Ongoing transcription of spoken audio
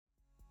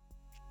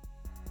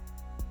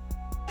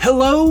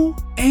Hello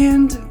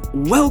and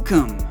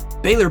welcome,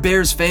 Baylor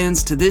Bears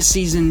fans, to this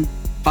season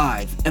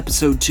 5,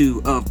 episode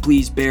 2 of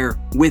Please Bear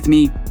With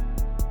Me.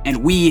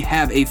 And we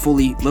have a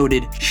fully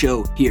loaded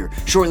show here.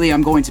 Shortly,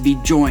 I'm going to be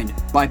joined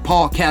by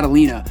Paul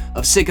Catalina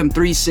of Sikkim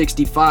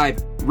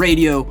 365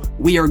 Radio.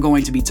 We are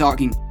going to be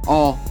talking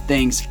all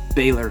things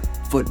Baylor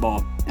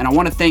football. And I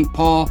want to thank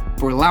Paul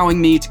for allowing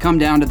me to come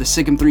down to the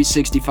Sikkim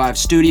 365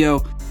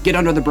 studio, get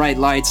under the bright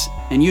lights,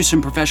 and use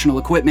some professional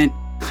equipment.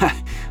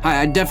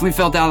 I definitely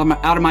felt out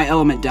of my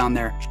element down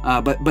there.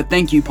 But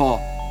thank you, Paul.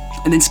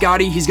 And then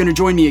Scotty, he's going to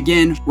join me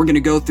again. We're going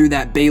to go through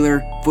that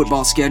Baylor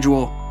football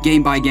schedule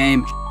game by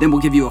game. Then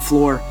we'll give you a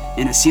floor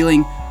and a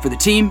ceiling for the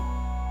team.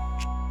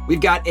 We've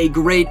got a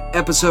great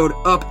episode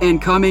up and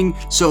coming,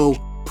 so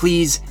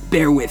please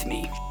bear with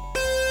me.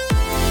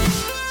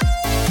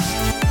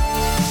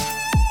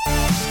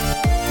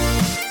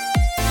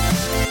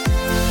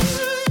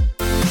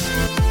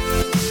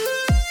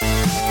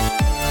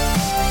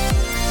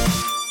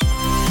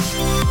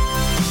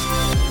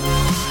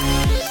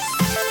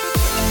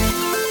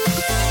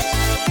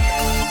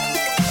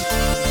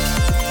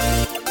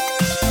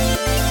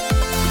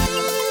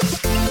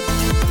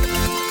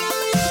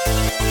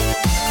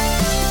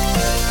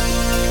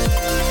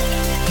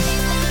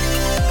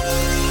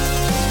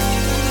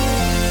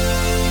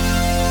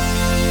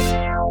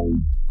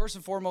 First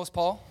and foremost,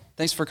 Paul,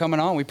 thanks for coming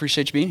on. We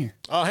appreciate you being here.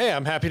 Oh, hey,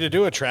 I'm happy to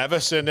do it,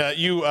 Travis. And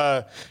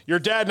your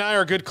dad and I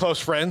are good close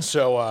friends,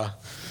 so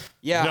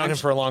Yeah, known him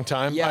for a long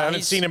time. Yeah, I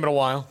haven't seen him in a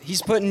while.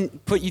 He's put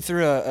you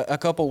through a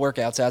couple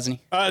workouts, hasn't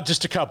he?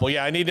 Just a couple.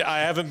 Yeah, I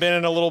haven't been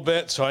in a little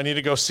bit, so I need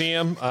to go see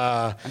him.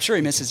 I'm sure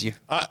he misses you.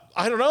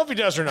 I don't know if he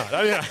does or not.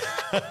 But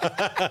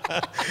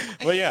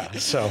yeah,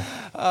 so.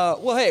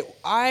 Well, hey,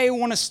 I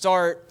want to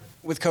start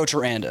with Coach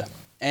Aranda.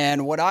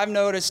 And what I've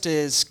noticed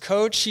is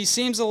Coach, he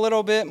seems a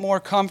little bit more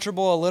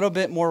comfortable, a little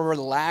bit more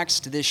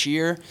relaxed this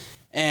year.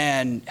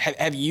 And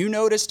have you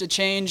noticed a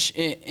change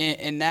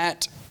in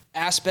that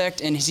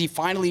aspect? And is he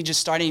finally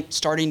just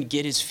starting to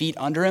get his feet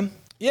under him?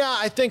 Yeah,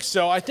 I think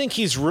so. I think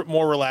he's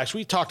more relaxed.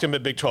 We talked to him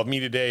at Big 12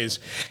 Media Days,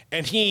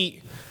 and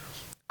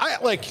I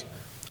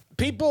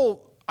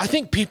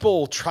think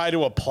people try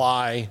to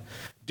apply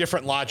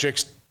different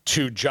logics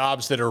to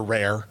jobs that are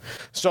rare.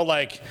 So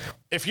like,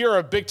 if you're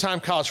a big time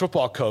college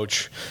football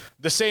coach,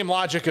 the same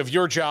logic of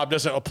your job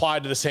doesn't apply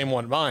to the same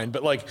one mine.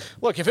 But like,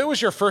 look, if it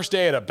was your first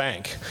day at a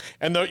bank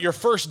and your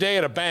first day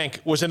at a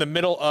bank was in the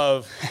middle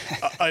of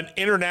an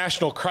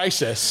international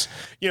crisis,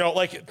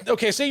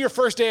 okay, say your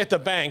first day at the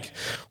bank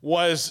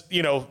was,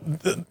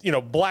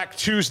 Black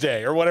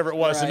Tuesday or whatever it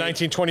was in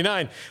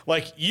 1929,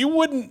 like you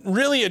wouldn't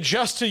really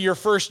adjust to your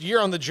first year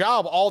on the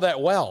job all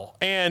that well.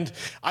 And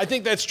I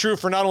think that's true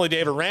for not only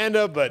Dave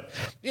Aranda, but,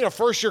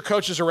 first year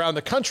coaches around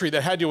the country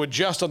that had to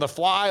adjust on the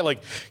fly.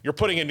 Like you're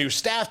putting a new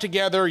staff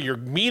together, you're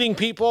meeting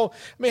people.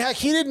 I mean, heck,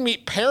 he didn't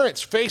meet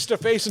parents face to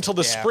face until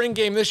the spring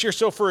game this year.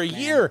 So for a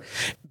year,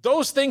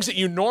 those things that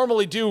you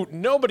normally do,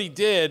 nobody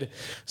did.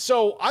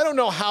 So I don't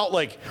know how,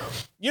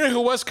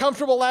 who was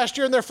comfortable last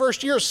year in their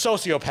first year?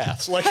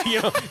 Sociopaths.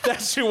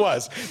 That's who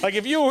was. Like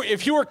if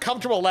you were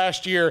comfortable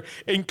last year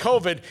in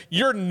COVID,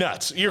 you're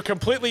nuts. You're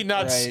completely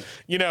nuts.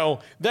 Right.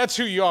 That's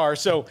who you are.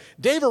 So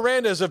Dave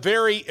Aranda is a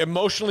very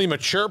emotionally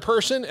mature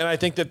person, and I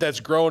think that's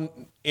grown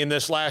in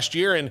this last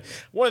year. And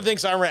one of the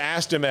things I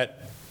asked him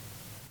at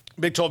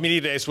Big 12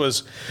 Media Days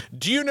was,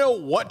 do you know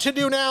what to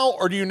do now,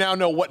 or do you now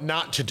know what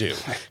not to do?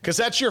 Because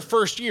that's your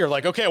first year.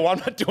 Like, okay, well, I'm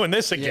not doing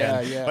this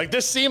again. Yeah. Like,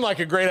 this seemed like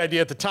a great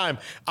idea at the time.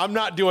 I'm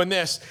not doing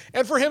this.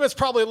 And for him, it's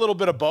probably a little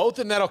bit of both,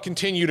 and that'll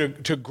continue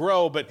to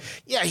grow. But,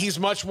 yeah, he's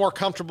much more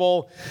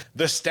comfortable.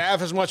 The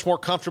staff is much more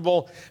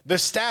comfortable. The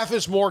staff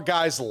is more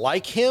guys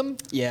like him.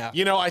 Yeah.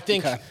 I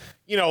think... Okay.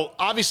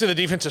 Obviously the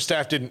defensive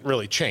staff didn't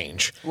really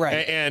change.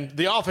 Right. And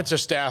the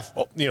offensive staff,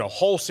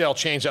 wholesale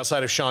changed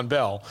outside of Sean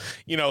Bell.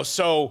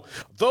 So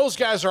those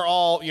guys are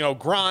all,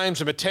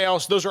 Grimes and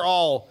Mateos, those are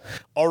all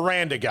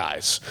Aranda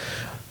guys.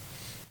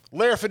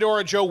 Larry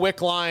Fedora, Joe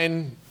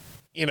Wickline,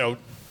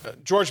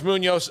 George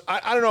Munoz,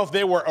 I don't know if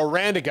they were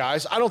Aranda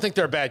guys. I don't think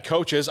they're bad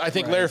coaches. I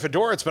think Larry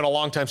Fedora, it's been a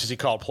long time since he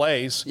called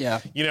plays. Yeah.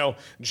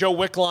 Joe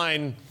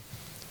Wickline,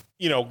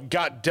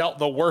 got dealt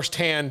the worst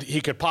hand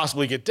he could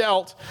possibly get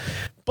dealt.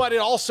 But it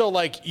also,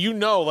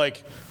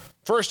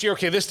 first year,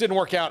 okay, this didn't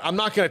work out. I'm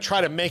not going to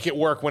try to make it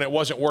work when it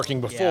wasn't working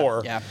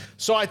before. Yeah.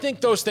 So I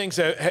think those things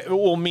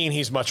will mean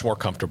he's much more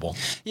comfortable.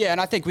 Yeah,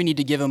 and I think we need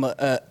to give him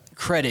a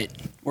credit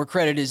where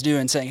credit is due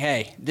and saying,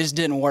 hey, this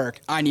didn't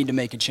work. I need to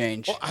make a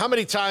change. Well, how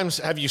many times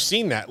have you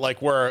seen that?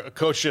 Like where a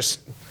coach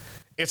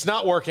it's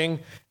not working.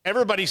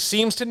 Everybody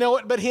seems to know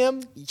it but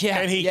him. Yeah.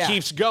 And he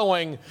keeps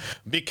going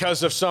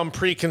because of some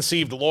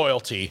preconceived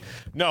loyalty.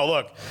 No,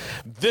 look,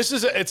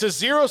 it's a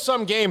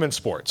zero-sum game in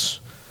sports.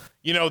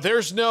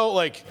 There's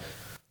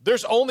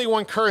only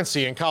one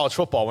currency in college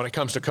football when it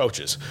comes to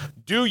coaches.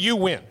 Do you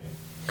win?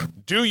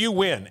 Do you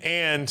win?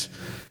 And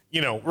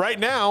right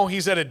now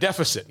he's at a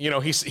deficit.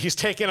 He's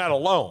taken out a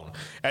loan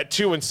at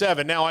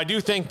 2-7. Now I do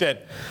think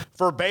that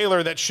for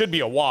Baylor that should be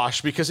a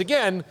wash because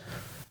again,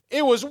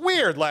 It was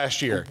weird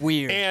last year.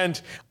 Weird. And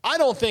I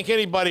don't think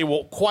anybody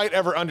will quite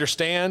ever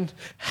understand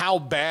how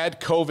bad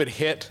COVID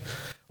hit.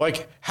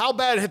 Like, how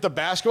bad it hit the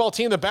basketball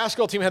team. The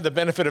basketball team had the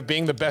benefit of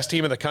being the best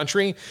team in the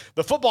country.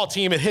 The football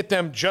team, it hit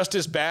them just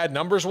as bad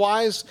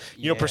numbers-wise,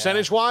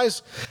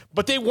 percentage-wise.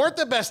 But they weren't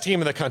the best team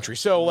in the country.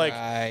 So,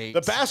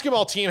 the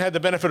basketball team had the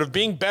benefit of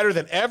being better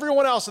than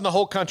everyone else in the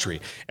whole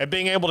country and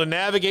being able to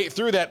navigate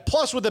through that,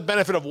 plus with the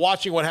benefit of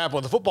watching what happened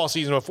with the football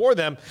season before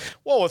them.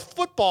 Well, with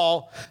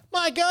football,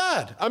 my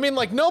God. I mean,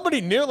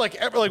 nobody knew,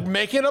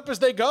 make it up as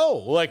they go.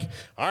 All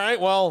right,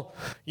 well,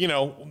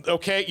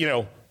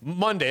 okay,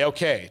 Monday,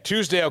 okay.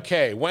 Tuesday,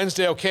 okay.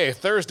 Wednesday, okay.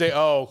 Thursday,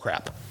 oh,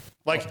 crap.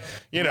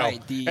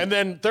 And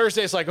then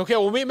Thursday's okay,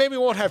 well, maybe we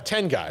won't have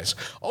 10 guys.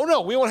 Oh,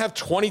 no, we won't have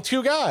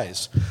 22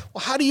 guys.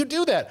 Well, how do you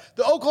do that?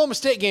 The Oklahoma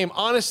State game,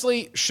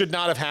 honestly, should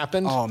not have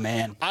happened. Oh,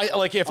 man. I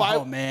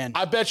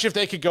bet you if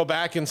they could go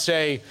back and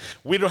say,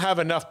 we don't have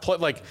enough,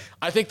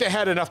 I think they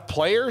had enough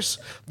players.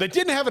 They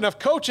didn't have enough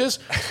coaches.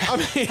 I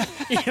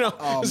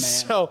mean,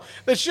 so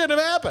that shouldn't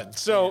have happened.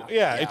 So,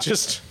 it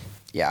just...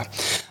 Yeah.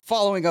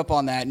 Following up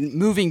on that,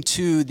 moving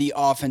to the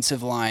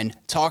offensive line,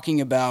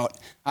 talking about,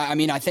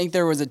 I think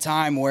there was a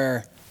time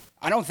where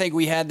I don't think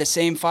we had the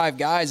same 5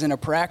 guys in a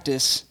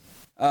practice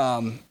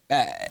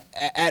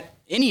at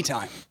any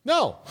time.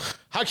 No.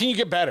 How can you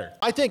get better?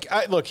 I think,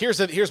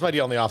 here's my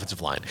deal on the offensive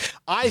line.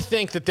 I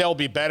think that they'll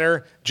be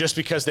better just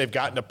because they've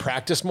gotten to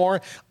practice more.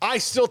 I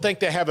still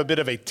think they have a bit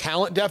of a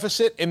talent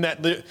deficit in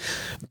that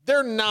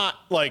they're not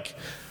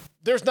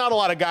there's not a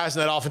lot of guys in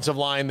that offensive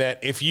line that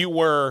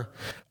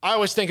I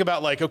always think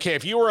about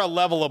if you were a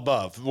level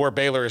above where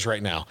Baylor is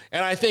right now,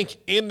 and I think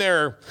in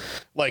their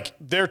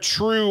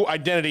true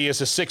identity is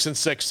a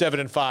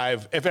 6-6,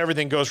 7-5, if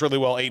everything goes really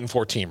well,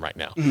 8-4 team right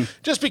now,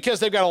 just because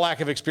they've got a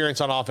lack of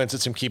experience on offense at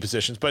some key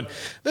positions. But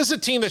this is a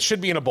team that should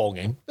be in a bowl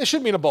game. They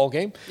should be in a bowl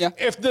game. Yeah.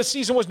 If the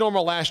season was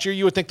normal last year,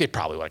 you would think they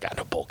probably would have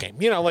gotten a bowl game.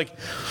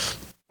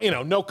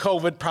 No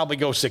COVID, probably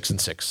go 6-6,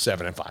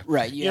 7-5.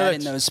 Right. You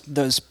add in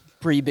those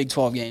pre-Big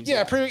 12 games.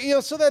 Yeah,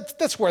 so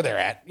that's where they're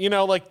at.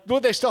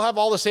 Would they still have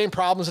all the same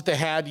problems that they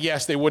had?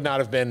 Yes, they would not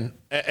have been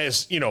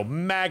as,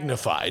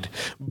 magnified.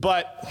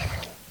 But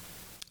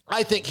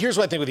I think, here's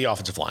what I think with the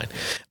offensive line.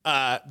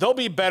 They'll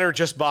be better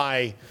just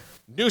by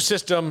new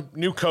system,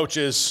 new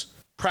coaches,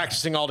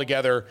 practicing all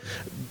together,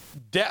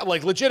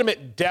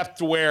 legitimate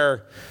depth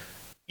where,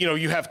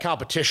 you have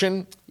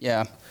competition.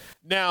 Yeah.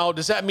 Now,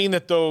 does that mean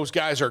that those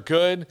guys are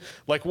good?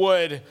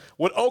 Would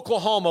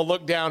Oklahoma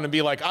look down and be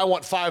I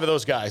want 5 of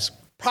those guys?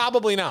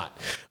 Probably not.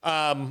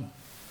 So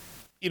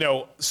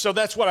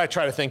that's what I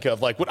try to think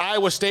of. Would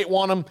Iowa State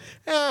want them?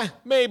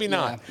 Maybe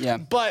not. Yeah.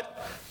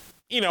 But,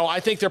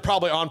 I think they're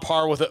probably on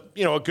par with a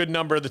good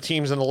number of the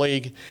teams in the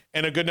league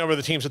and a good number of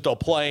the teams that they'll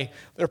play.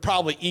 They're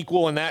probably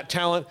equal in that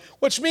talent,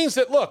 which means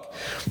that, look,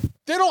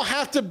 they don't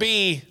have to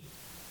be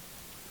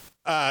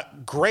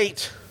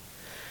great.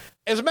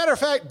 As a matter of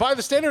fact, by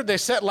the standard they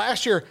set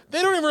last year,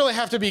 they don't even really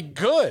have to be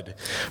good.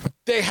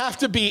 They have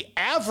to be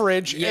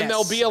average, and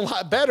they'll be a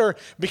lot better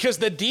because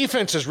the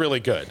defense is really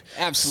good.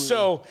 Absolutely.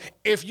 So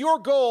if your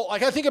goal, I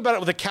think about it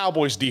with the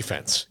Cowboys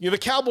defense. The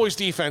Cowboys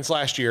defense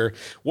last year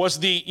was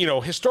the,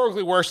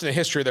 historically worst in the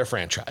history of their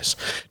franchise.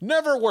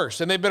 Never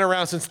worse, and they've been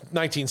around since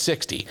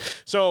 1960.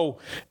 So,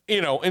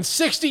 in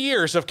 60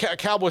 years of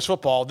Cowboys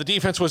football, the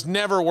defense was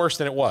never worse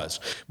than it was.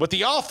 But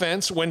the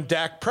offense, when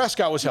Dak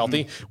Prescott was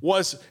healthy,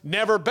 was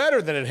never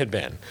better than it had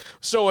been.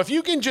 So if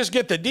you can just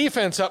get the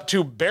defense up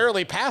to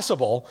barely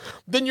passable,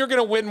 then you're going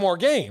to win more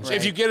games. Right.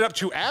 If you get it up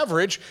to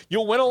average,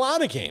 you'll win a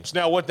lot of games.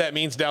 Now, what that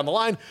means down the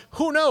line,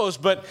 who knows?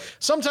 But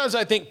sometimes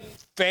I think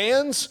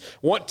fans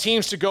want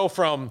teams to go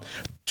from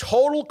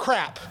total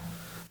crap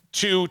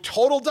to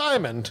total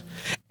diamond,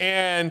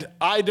 and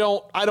I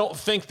don't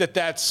think that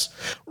that's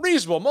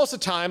reasonable. Most of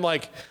the time,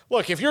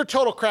 look, if you're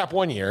total crap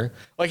one year,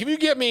 if you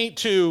get me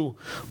to,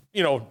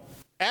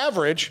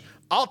 average,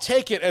 I'll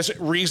take it as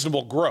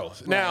reasonable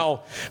growth. Right.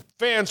 Now,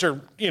 fans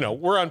are,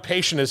 we're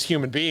impatient as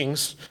human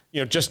beings,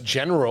 just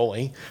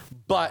generally.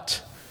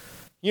 But,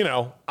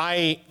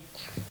 I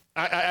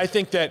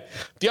think that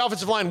the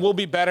offensive line will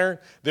be better.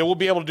 They will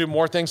be able to do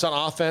more things on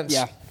offense.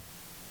 Yeah.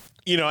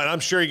 And I'm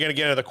sure you're going to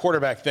get into the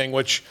quarterback thing,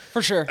 which,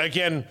 for sure,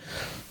 again,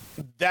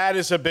 that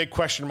is a big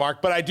question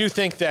mark. But I do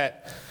think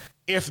that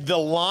if the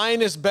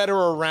line is better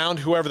around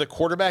whoever the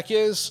quarterback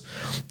is,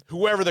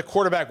 whoever the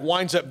quarterback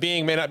winds up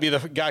being may not be the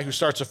guy who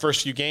starts the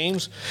first few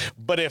games.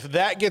 But if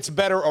that gets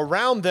better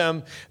around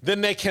them,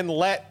 then they can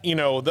let,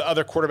 the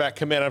other quarterback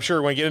come in. I'm sure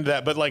we're going to get into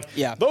that. But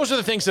those are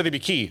the things that would be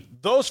key.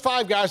 Those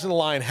 5 guys in the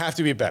line have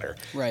to be better.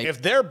 Right.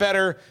 If they're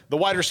better, the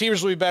wide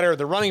receivers will be better,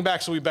 the running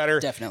backs will be better.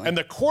 Definitely. And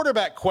the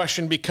quarterback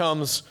question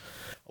becomes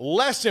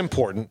less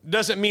important.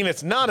 Doesn't mean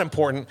it's not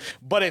important,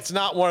 but it's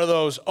not one of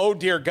those, oh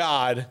dear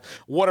God,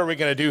 what are we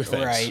going to do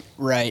things?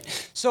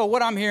 Right. So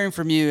what I'm hearing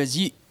from you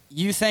is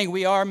you think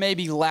we are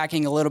maybe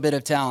lacking a little bit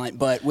of talent,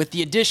 but with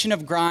the addition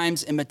of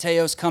Grimes and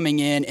Mateos coming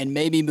in and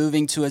maybe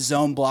moving to a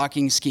zone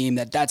blocking scheme,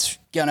 that's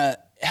going to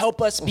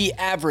help us be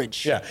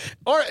average. Yeah.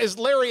 Or is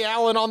Larry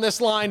Allen on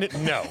this line?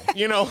 No.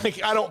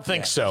 I don't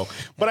think so.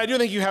 But I do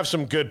think you have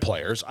some good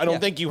players. I don't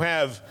think you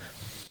have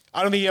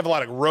a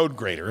lot of road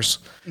graders.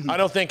 Mm-hmm. I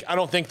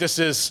don't think this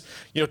is,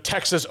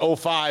 Texas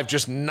 05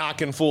 just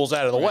knocking fools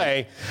out of the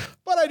way.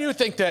 But I do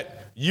think that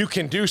you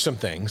can do some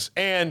things.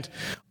 And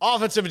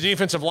offensive and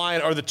defensive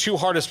line are the two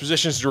hardest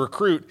positions to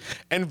recruit.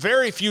 And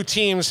very few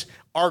teams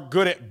are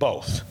good at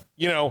both.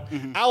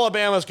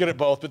 Alabama's good at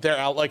both, but they're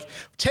out. Like,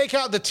 take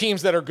out the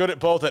teams that are good at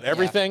both at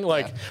everything.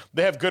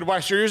 They have good wide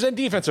receivers and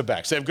defensive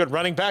backs. They have good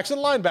running backs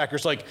and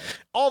linebackers. Like,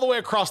 all the way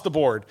across the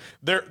board,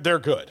 they're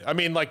good. I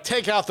mean,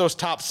 take out those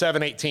top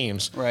 7-8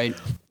 teams. Right.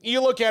 You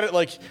look at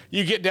it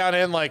you get down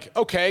in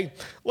okay,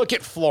 look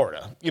at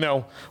Florida.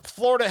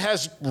 Florida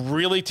has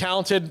really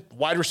talented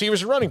wide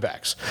receivers and running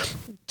backs.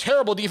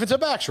 Terrible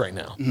defensive backs right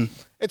now. Mm-hmm.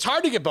 It's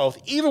hard to get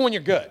both, even when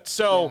you're good.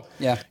 So,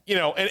 and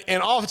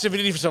offensive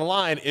and defensive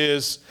line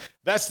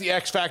that's the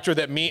X factor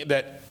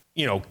that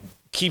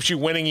keeps you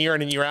winning year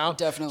in and year out.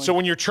 Definitely. So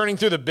when you're churning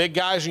through the big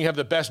guys and you have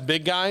the best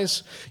big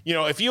guys,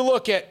 if you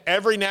look at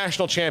every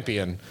national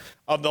champion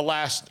of the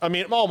last,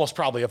 almost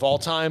probably of all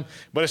time,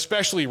 but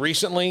especially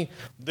recently,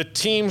 the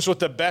teams with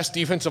the best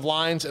defensive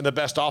lines and the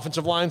best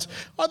offensive lines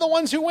are the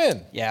ones who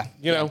win. Yeah.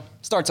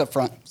 Starts up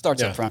front.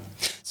 Up front.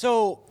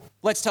 So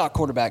let's talk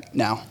quarterback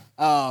now.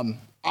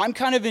 I'm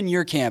kind of in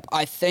your camp.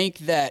 I think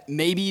that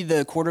maybe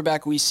the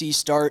quarterback we see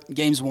start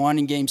games 1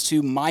 and games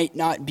 2 might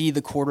not be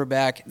the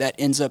quarterback that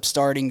ends up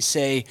starting,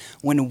 say,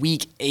 when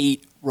week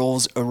 8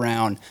 rolls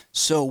around.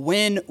 So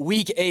when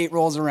week 8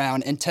 rolls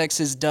around and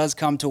Texas does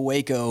come to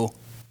Waco,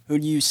 who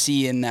do you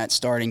see in that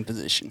starting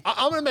position?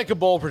 I'm going to make a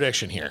bold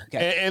prediction here.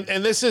 Okay.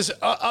 And this is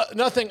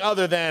nothing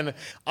other than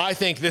I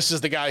think this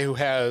is the guy who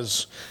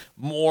has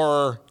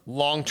more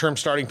long-term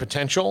starting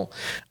potential.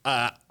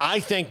 I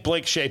think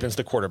Blake Shapen's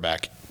the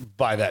quarterback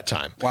by that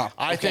time. Wow.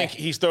 I think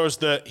he's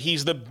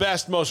the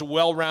best, most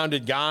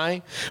well-rounded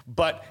guy,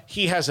 but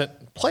he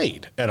hasn't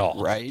played at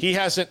all. Right. He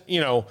hasn't,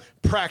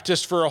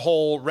 practiced for a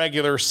whole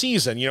regular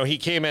season. He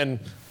came in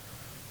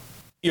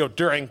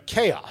during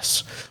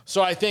chaos.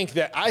 So I think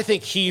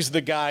he's the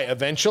guy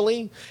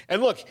eventually.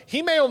 And look,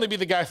 he may only be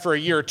the guy for a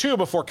year or two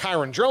before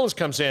Kyron Drones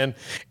comes in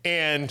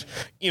and,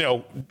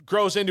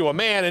 grows into a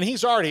man. And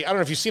he's already, I don't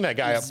know if you've seen that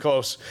guy up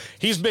close.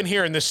 He's been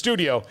here in this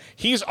studio.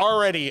 He's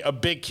already a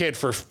big kid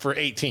for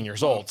 18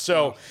 years old.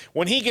 So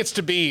when he gets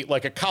to be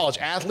like a college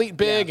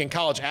athlete and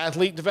college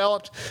athlete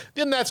developed,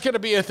 then that's going to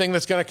be a thing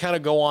that's going to kind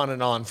of go on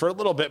and on for a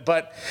little bit.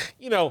 But,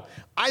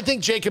 I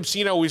think Jacob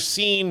Sino, we've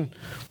seen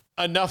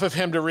enough of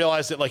him to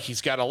realize that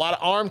he's got a lot of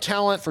arm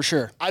talent. For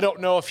sure. I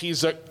don't know if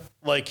he's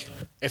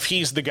if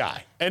he's the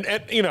guy. And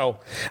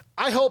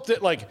I hope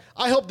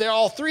they're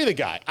all three the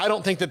guy. I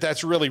don't think that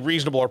that's really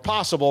reasonable or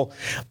possible.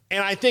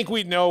 And I think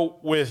we know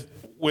with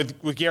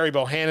Gary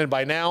Bohannon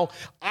by now.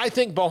 I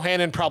think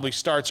Bohannon probably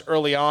starts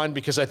early on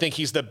because I think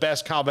he's the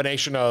best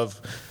combination of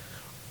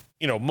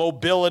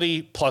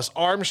mobility plus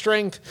arm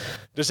strength.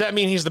 Does that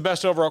mean he's the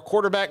best overall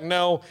quarterback?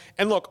 No.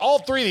 And look, all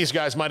three of these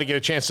guys might get a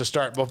chance to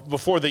start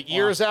before the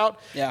year is out.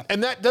 Yeah.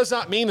 And that does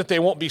not mean that they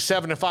won't be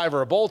 7-5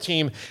 or a bowl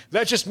team.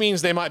 That just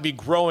means they might be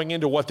growing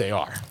into what they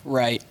are.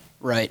 Right.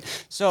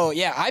 So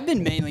yeah, I've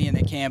been mainly in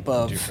the camp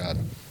of. Dear God.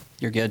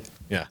 You're good.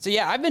 Yeah. So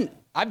yeah,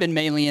 I've been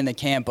mainly in the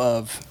camp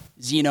of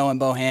Zeno and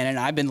Bohannon.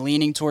 I've been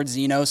leaning towards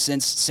Zeno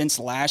since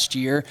last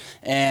year,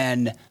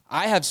 and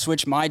I have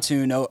switched my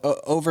tune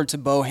over to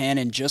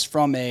Bohannon just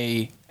from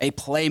a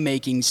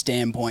playmaking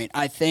standpoint.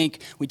 I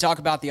think we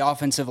talked about the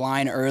offensive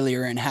line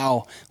earlier and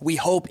how we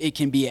hope it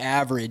can be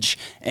average,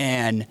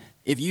 and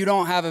if you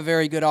don't have a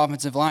very good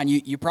offensive line,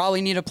 you probably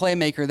need a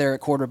playmaker there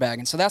at quarterback.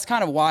 And so that's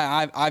kind of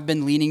why I've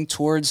been leaning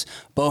towards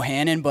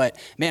Bohannon. But,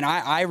 man,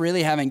 I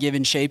really haven't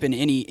given Shapen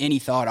any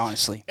thought,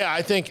 honestly. Yeah,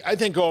 I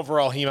think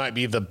overall he might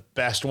be the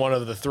best one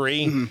of the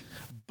three. Mm-hmm.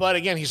 But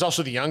again, he's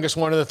also the youngest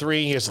one of the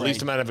three. He has the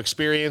least amount of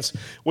experience,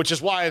 which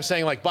is why I'm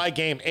saying, by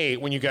game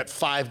 8, when you got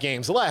 5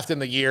 games left in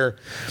the year,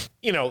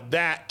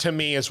 that to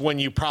me is when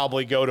you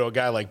probably go to a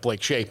guy like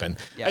Blake Shapen.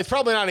 Yeah. It's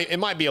probably not, it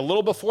might be a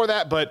little before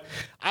that, but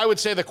I would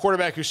say the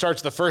quarterback who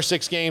starts the first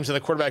 6 games and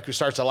the quarterback who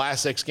starts the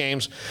last 6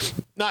 games,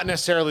 not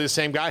necessarily the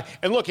same guy.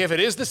 And look, if it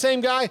is the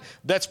same guy,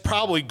 that's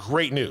probably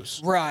great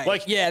news. Right.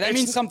 That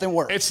means something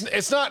worked.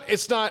 It's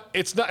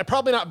not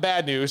probably not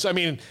bad news. I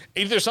mean,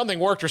 either something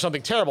worked or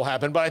something terrible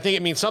happened, but I think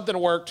it means something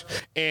worked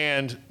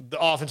and the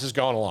offense is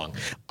going along.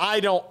 I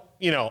don't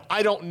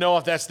know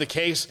if that's the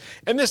case.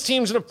 And this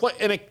team's in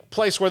a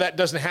place where that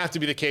doesn't have to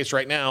be the case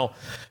right now.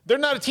 They're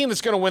not a team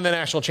that's going to win the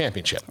national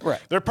championship. Right.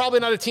 They're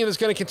probably not a team that's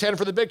going to contend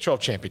for the Big 12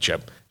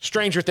 championship.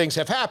 Stranger things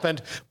have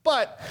happened,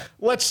 but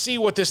let's see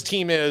what this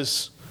team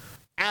is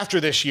after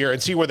this year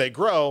and see where they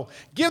grow.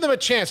 Give them a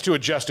chance to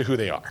adjust to who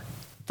they are.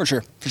 For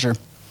sure.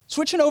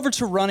 Switching over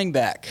to running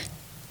back.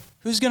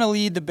 Who's going to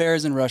lead the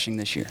Bears in rushing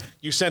this year?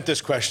 You sent this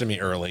question to me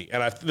early,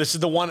 and this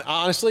is the one,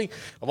 honestly,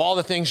 of all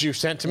the things you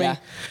sent to me,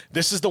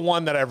 this is the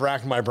one that I've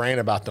racked my brain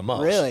about the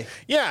most. Really?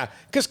 Yeah,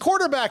 because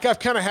quarterback, I've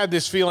kind of had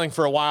this feeling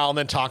for a while, and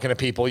then talking to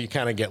people, you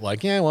kind of get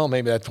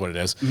maybe that's what it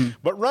is. Mm-hmm.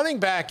 But running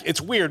back, it's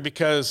weird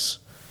because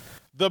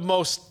the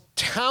most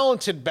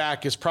talented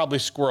back is probably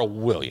Squirrel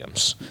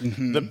Williams,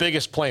 the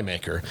biggest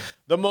playmaker.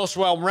 The most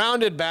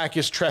well-rounded back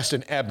is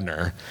Treston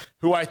Ebner,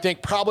 who I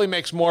think probably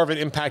makes more of an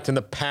impact in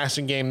the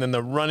passing game than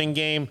the running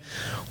game.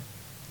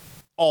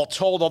 All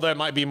told, although it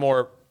might be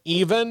more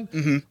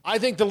even, I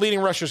think the leading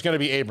rusher is going to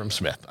be Abram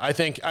Smith. I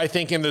think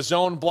in the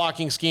zone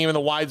blocking scheme, in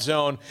the wide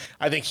zone,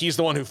 I think he's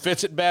the one who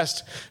fits it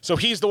best. So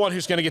he's the one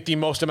who's going to get the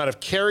most amount of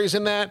carries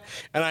in that.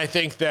 And I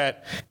think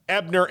that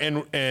Ebner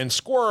and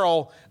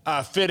Squirrel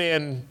fit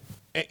in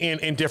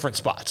different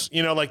spots.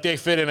 Like they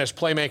fit in as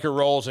playmaker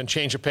roles and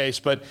change of pace.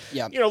 But,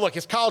 look,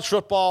 it's college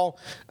football.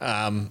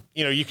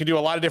 You can do a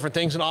lot of different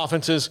things in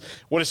offenses.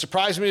 Would it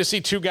surprise me to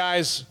see two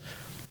guys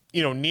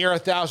near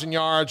 1,000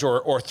 yards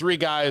or three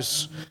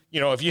guys,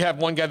 if you have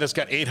one guy that's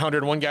got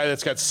 800, one guy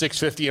that's got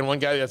 650, and one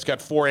guy that's got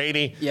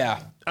 480. Yeah.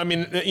 I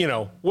mean,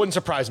 wouldn't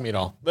surprise me at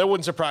all. That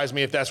wouldn't surprise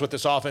me if that's what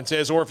this offense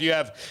is. Or if you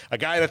have a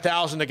guy at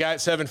 1,000, a guy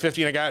at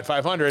 750, and a guy at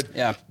 500.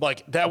 Yeah.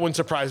 Like, that wouldn't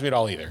surprise me at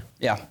all either.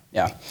 Yeah.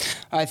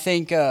 I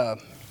think, I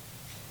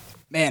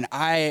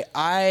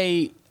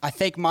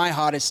think my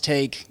hottest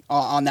take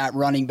on that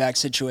running back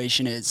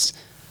situation is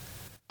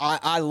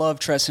I love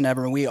Treston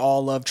Ebner. We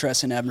all love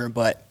Treston Ebner,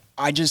 but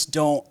I just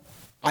don't.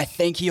 I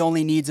think he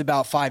only needs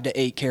about 5 to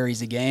 8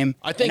 carries a game.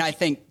 I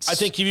think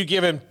if you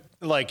give him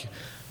like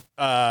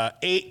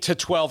 8 to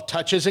 12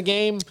 touches a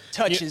game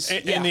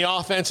in the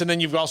offense, and then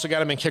you've also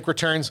got him in kick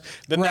returns,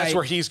 then that's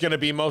where he's going to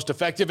be most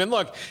effective. And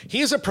look,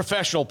 he's a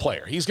professional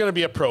player. He's going to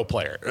be a pro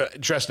player,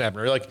 Treston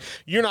Ebner. Like,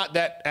 you're not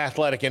that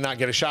athletic and not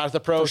get a shot at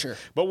the pros. Sure.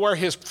 But where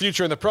his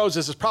future in the pros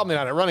is probably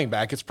not at running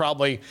back. It's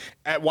probably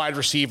at wide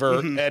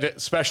receiver, at a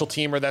special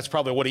teamer. That's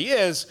probably what he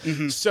is.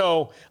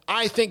 So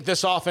I think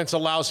this offense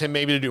allows him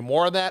maybe to do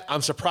more of that.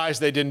 I'm surprised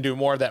they didn't do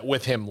more of that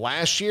with him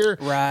last year.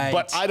 Right.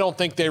 But I don't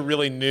think they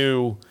really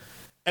knew.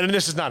 And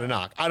this is not a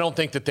knock. I don't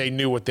think that they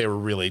knew what they were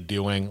really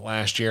doing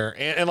last year.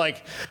 And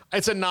like,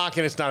 it's a knock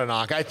and it's not a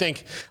knock. I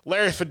think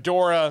Larry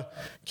Fedora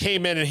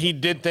came in and he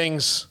did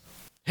things.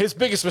 His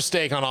biggest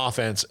mistake on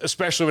offense,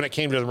 especially when it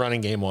came to the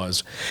running game,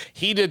 was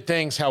he did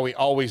things how he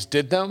always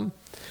did them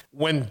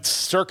when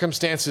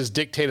circumstances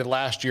dictated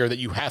last year that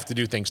you have to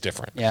do things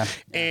different. Yeah.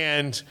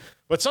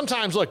 But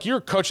sometimes, look,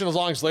 you're coaching as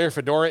long as Larry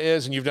Fedora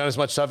is and you've done as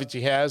much stuff as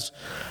he has,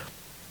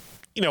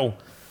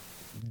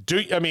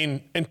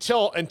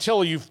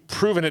 until you've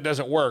proven it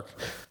doesn't work,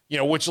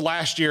 which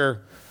last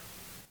year,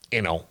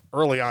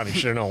 early on he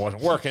should have known it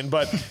wasn't working.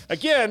 But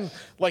again,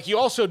 like, you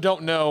also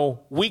don't know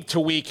week to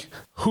week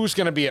who's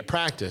going to be at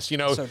practice.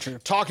 So true.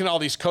 Talking to all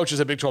these coaches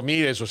at Big 12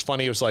 Media Days was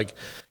funny. It was like,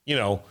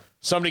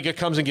 somebody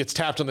comes and gets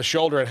tapped on the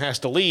shoulder and has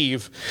to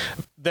leave.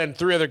 Then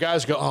 3 other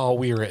guys go, "Oh,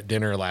 we were at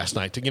dinner last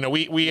night.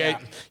 We ate,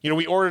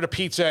 we ordered a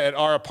pizza at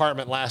our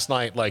apartment last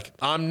night. Like,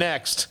 I'm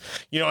next."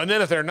 And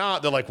then if they're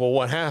not, they're like, "Well,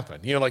 what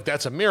happened?" Like,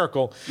 that's a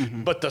miracle.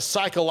 But the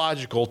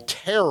psychological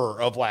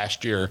terror of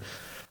last year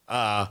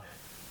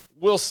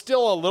will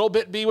still a little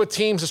bit be with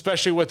teams,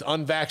 especially with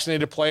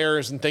unvaccinated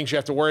players and things you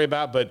have to worry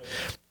about. But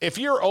if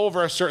you're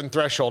over a certain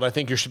threshold, I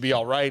think you should be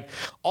all right.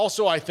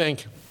 Also, I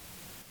think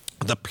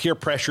the peer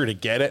pressure to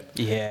get it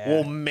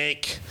will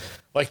make,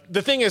 like,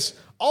 the thing is,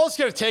 all it's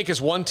going to take is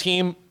one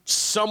team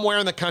somewhere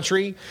in the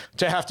country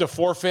to have to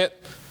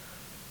forfeit,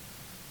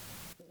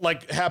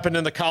 like happened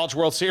in the College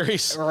World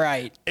Series.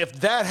 Right. If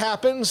that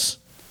happens,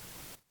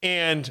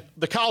 and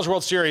the College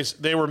World Series,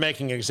 they were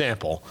making an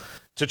example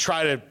to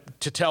try to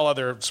tell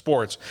other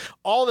sports.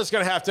 All that's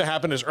going to have to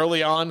happen is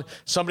early on,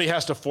 somebody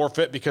has to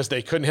forfeit because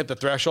they couldn't hit the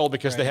threshold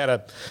because they had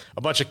a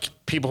bunch of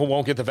people who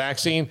won't get the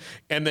vaccine,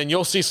 and then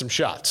you'll see some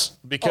shots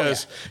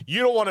because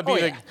you don't want to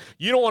be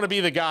you don't want to be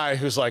the guy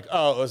who's like,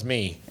 "Oh, it was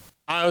me.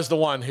 I was the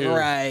one who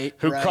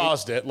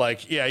caused it."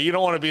 Like, you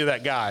don't want to be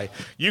that guy.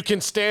 You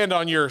can stand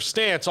on your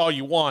stance all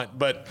you want,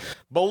 but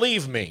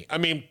believe me, I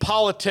mean,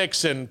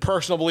 politics and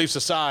personal beliefs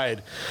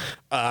aside,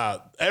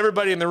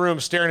 everybody in the room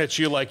staring at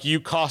you like you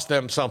cost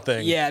them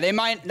something. Yeah, they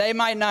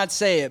might not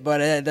say it,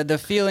 but the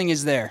feeling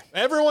is there.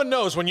 Everyone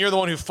knows when you're the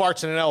one who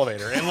farts in an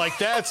elevator, and like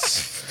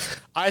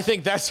I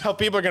think that's how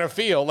people are going to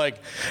feel.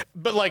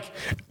 But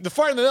the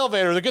fart in the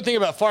elevator, the good thing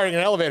about farting in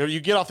an elevator, you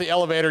get off the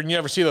elevator and you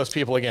never see those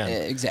people again.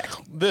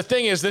 Exactly. The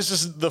thing is, this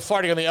is the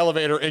farting on the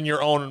elevator in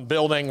your own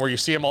building where you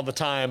see them all the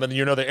time, and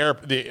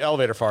the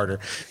elevator farter.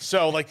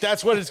 So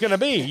that's what it's going to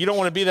be. You don't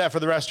want to be that for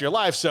the rest of your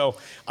life. So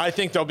I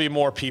think there'll be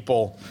more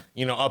people,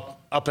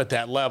 up at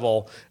that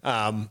level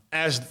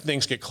as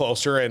things get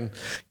closer, and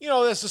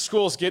as the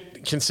schools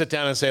can sit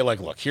down and say, like,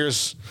 look,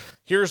 here's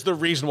the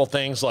reasonable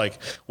things. Like,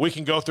 we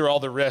can go through all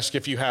the risk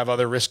if you have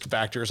other risk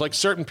factors. Like,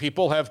 certain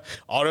people have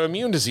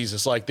autoimmune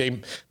diseases. Like,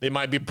 they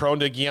might be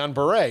prone to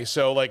Guillain-Barré.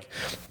 So, like,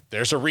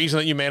 there's a reason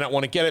that you may not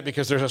want to get it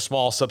because there's a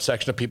small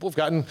subsection of people who've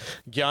gotten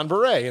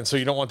Guillain-Barré, and so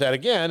you don't want that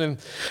again. And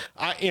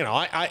I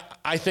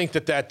think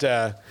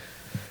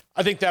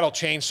I think that'll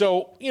change.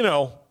 So,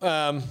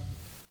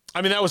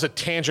 that was a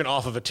tangent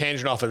off of a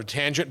tangent off of a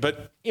tangent,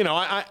 but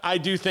I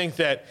do think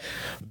that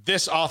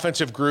this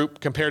offensive group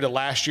compared to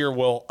last year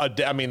will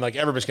adapt.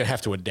 Everybody's going to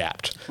have to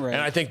adapt. Right.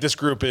 And I think this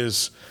group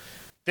is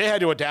they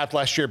had to adapt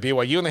last year at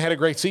BYU, and they had a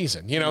great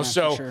season.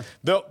 So sure.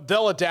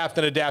 they'll adapt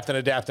and adapt and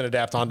adapt and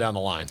adapt on down the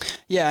line.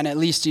 Yeah, and at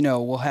least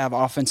we'll have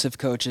offensive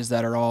coaches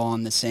that are all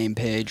on the same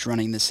page,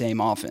 running the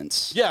same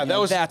offense. Yeah,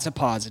 that's a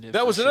positive.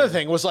 That was another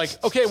thing. Was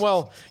like, okay,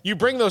 well, you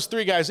bring those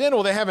 3 guys in.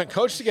 Well, they haven't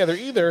coached together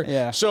either.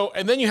 Yeah. So,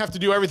 and then you have to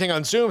do everything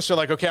on Zoom. So,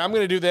 like, okay, I'm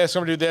going to do this.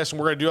 I'm going to do this,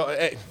 and we're going to do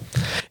it.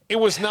 It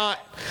was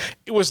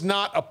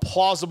not a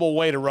plausible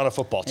way to run a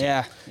football team.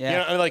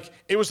 Yeah.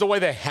 It was the way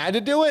they had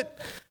to do it,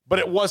 but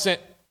it wasn't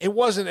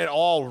at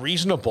all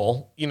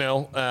reasonable. It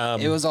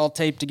was all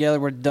taped together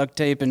with duct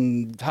tape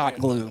and hot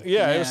glue.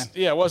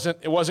 It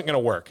wasn't going to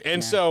work.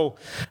 And so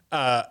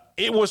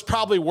it was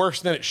probably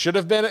worse than it should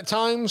have been at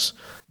times.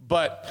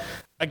 But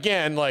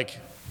again,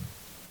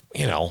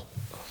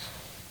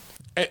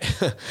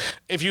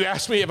 if you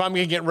ask me if I'm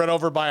going to get run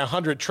over by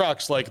 100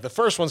 trucks, the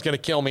first one's going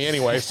to kill me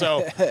anyway.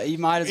 So you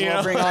might as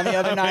well bring on the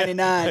other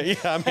 99.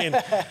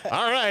 Yeah,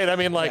 all right.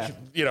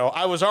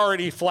 I was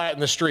already flat in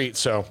the street,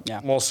 so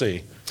we'll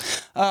see.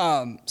 So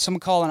I'm gonna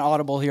call an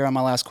audible here on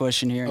my last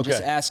question here, and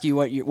just ask you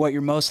what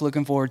you're most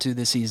looking forward to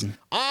this season.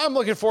 I'm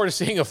looking forward to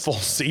seeing a full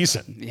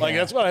season.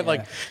 That's what I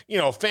like.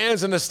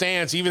 Fans in the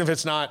stands, even if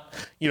it's not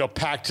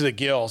packed to the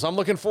gills. I'm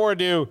looking forward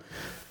to.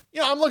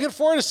 I'm looking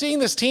forward to seeing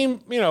this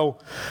team,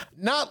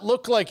 not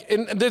look like,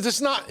 and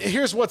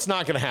here's what's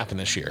not going to happen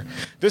this year.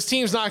 This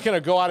team's not going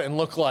to go out and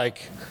look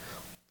like,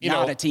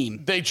 not a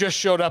team. They just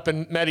showed up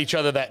and met each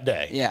other that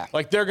day. Yeah.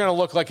 They're going to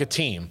look like a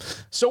team.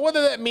 So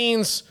whether that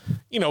means,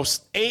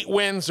 8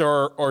 wins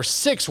or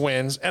 6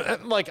 wins,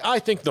 and I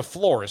think the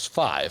floor is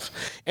 5.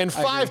 And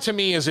 5 to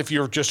me is if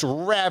you're just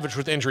ravaged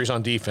with injuries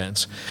on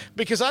defense.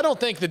 Because I don't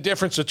think the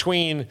difference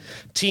between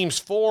teams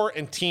 4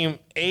 and team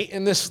 8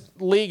 in this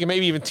league, and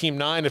maybe even team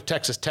 9 if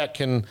Texas Tech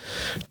can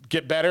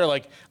get better,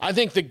 I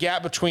think the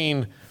gap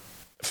between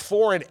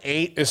 4 and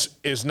 8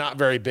 is not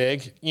very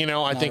big.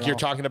 I think you're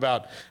talking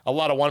about a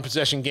lot of one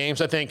possession games.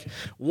 I think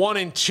 1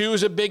 and 2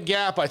 is a big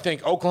gap. I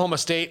think Oklahoma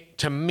State,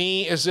 to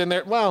me, is in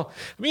there. Well,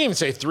 let me even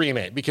say 3 and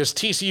 8 because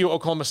TCU,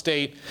 Oklahoma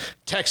State,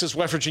 Texas,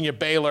 West Virginia,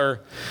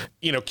 Baylor,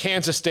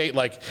 Kansas State,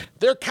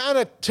 they're kind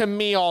of, to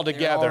me, all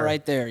together. They're all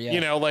right there,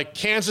 yeah.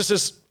 Kansas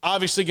is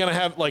obviously going to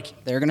have,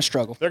 they're going to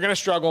struggle. They're going to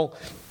struggle.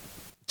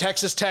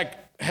 Texas Tech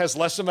has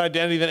less of an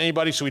identity than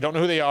anybody, so we don't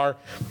know who they are.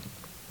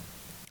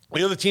 We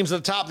know the teams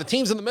at the top, the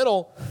teams in the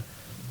middle.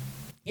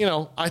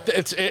 We'll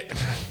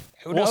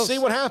see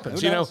what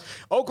happens.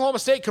 Oklahoma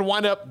State could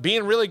wind up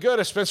being really good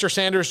if Spencer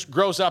Sanders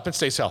grows up and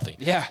stays healthy.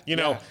 Yeah.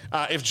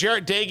 If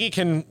Jarrett Dagey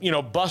can,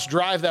 bust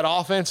drive that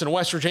offense in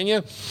West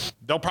Virginia,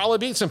 they'll probably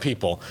beat some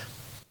people.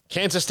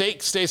 Kansas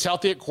State stays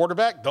healthy at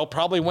quarterback, they'll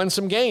probably win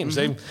some games.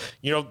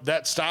 Mm-hmm.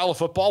 That style of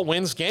football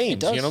wins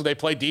games. They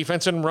play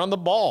defense and run the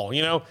ball.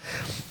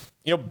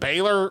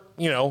 Baylor,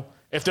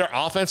 if their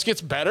offense gets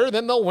better,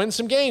 then they'll win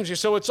some games.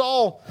 So it's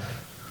all,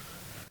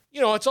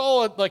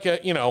 like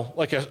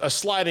a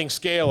sliding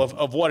scale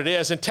of what it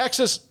is. And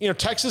Texas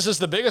is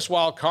the biggest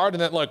wild card.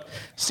 And that,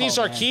 Steve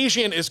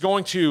Sarkisian is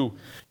going to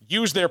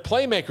use their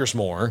playmakers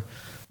more.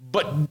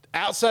 But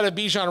outside of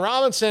Bijan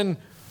Robinson,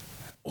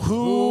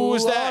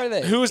 who's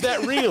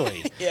that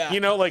really? Yeah.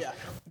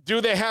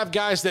 Do they have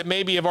guys that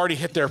maybe have already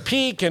hit their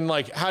peak? And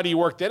how do you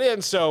work that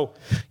in? So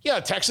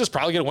Texas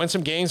probably going to win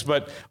some games,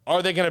 but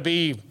are they going to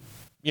be,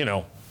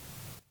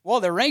 Well,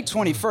 they're ranked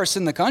 21st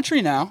in the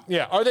country now.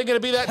 Yeah. Are they going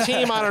to be that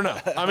team? I don't know.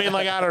 I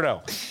don't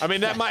know.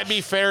 That might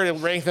be fair to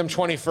rank them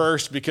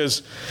 21st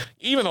because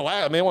even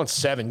they won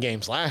 7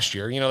 games last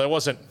year. There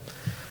wasn't,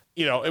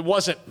 it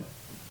wasn't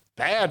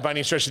bad by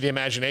any stretch of the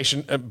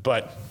imagination,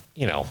 but,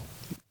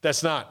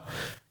 that's not,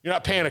 you're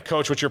not paying a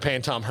coach what you're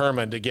paying Tom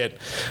Herman to get,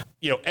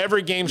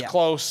 every game's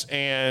close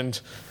and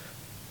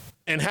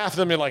half of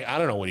them are I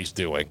don't know what he's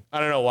doing.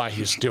 I don't know why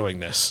he's doing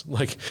this.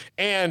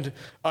 And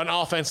an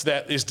offense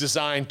that is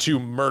designed to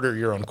murder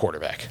your own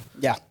quarterback.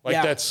 Yeah.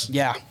 That's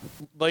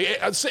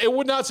it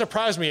would not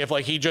surprise me if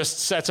he just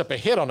sets up a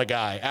hit on a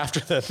guy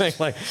after the thing.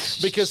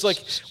 Because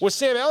with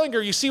Sam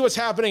Ehlinger, you see what's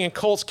happening in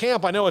Colts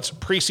camp. I know it's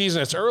preseason,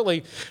 it's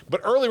early, but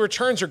early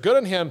returns are good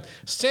on him.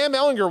 Sam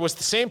Ehlinger was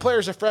the same player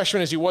as a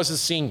freshman as he was as a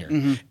senior.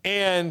 Mm-hmm.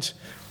 And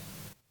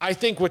I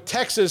think with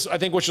Texas,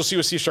 what you'll see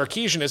with Steve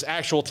Sarkisian is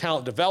actual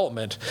talent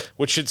development,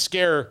 which should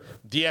scare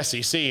the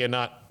SEC and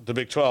not the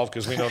Big 12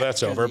 because we know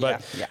that's over.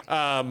 But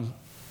Sam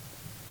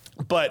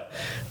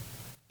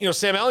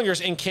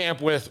Ehlinger's in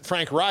camp with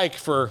Frank Reich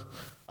for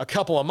a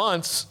couple of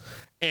months,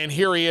 and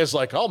here he is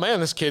oh, man,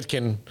 this kid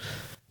can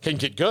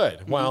get good.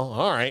 Mm-hmm. Well,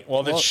 all right.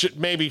 Well, that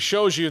maybe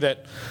shows you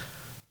that,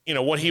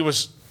 what he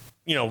was,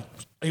 he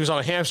was on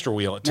a hamster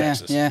wheel at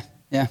Texas.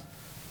 Yeah.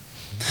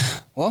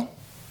 Well,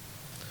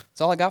 that's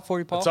all I got for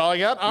you, Paul. That's all I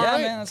got? All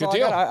right. Man, that's good all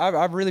deal. I got.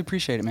 I really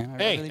appreciate it, man.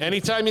 Hey,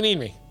 anytime you need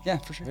me. Yeah,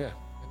 for sure. Yeah,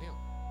 good deal.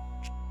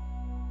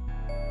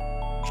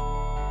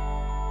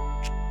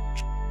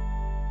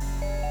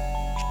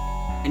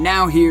 And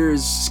now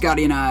here's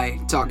Scotty and I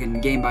talking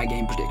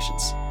game-by-game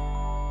predictions.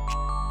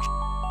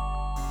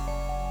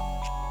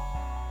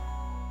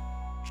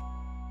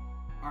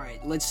 All right,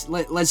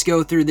 let's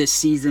go through this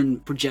season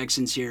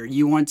projections here.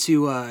 You want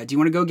to do you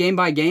want to go game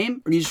by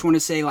game, or do you just want to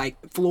say like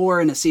floor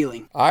and a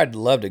ceiling? I'd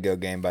love to go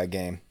game by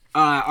game.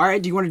 All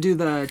right. Do you want to do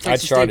the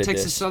Texas State,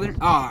 Texas Southern?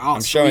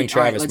 I'm showing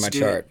Travis right, my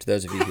chart to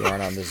those of you who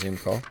aren't on the Zoom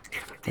call,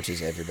 which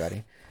is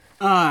everybody.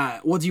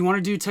 Well, do you want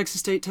to do Texas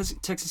State,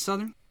 Texas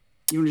Southern?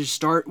 You want to just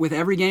start with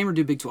every game or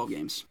do Big 12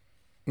 games?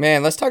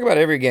 Man, let's talk about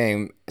every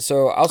game.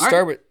 So I'll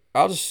start with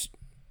I'll just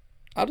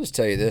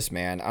tell you this,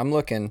 man. I'm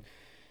looking.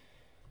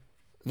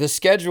 The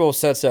schedule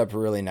sets up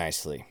really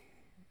nicely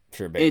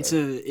for Baylor. It's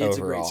a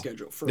great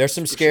schedule. There's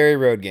some scary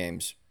road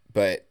games,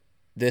 but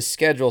this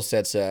schedule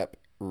sets up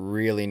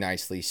really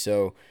nicely.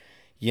 So,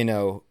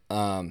 you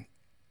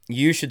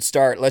should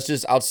start.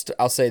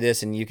 I'll say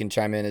this, and you can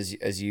chime in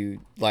as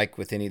you like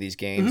with any of these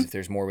games. If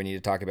there's more we need to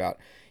talk about,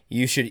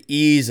 you should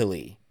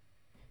easily,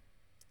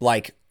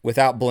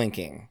 without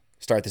blinking,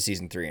 start the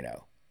season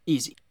 3-0.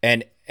 Easy.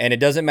 And it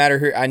doesn't matter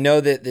who. I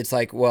know that it's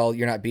like, well,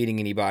 you're not beating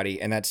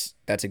anybody, and that's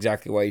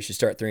exactly why you should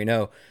start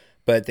 3-0.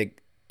 But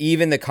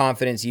even the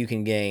confidence you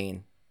can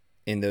gain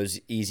in those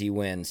easy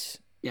wins,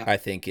 I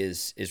think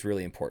is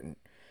really important.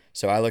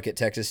 So I look at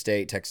Texas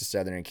State, Texas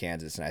Southern, and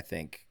Kansas, and I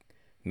think,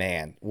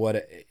 man,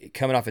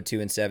 coming off a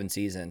 2-7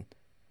 season,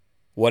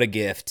 what a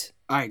gift.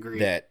 I agree.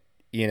 That,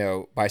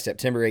 by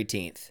September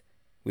 18th,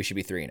 we should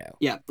be 3-0.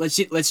 Yeah,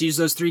 let's use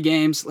those 3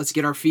 games. Let's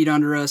get our feet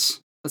under us.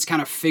 Let's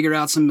kind of figure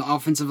out some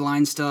offensive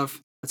line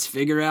stuff. Let's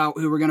figure out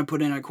who we're going to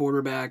put in at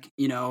quarterback,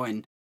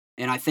 and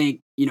I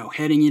think,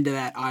 heading into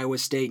that Iowa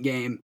State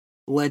game,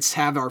 let's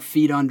have our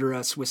feet under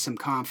us with some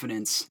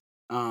confidence.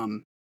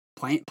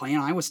 Playing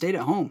Iowa State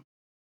at home.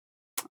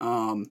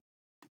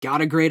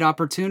 Got a great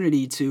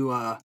opportunity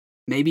to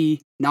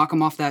maybe knock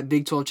them off that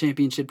Big 12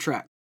 championship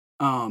track.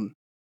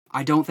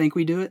 I don't think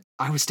we do it.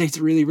 Iowa State's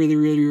really, really,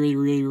 really, really,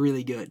 really,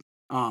 really good.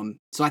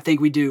 So I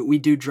think we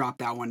do drop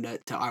that one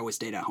to Iowa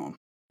State at home.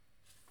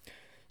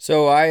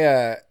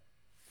 So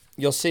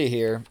you'll see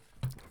here,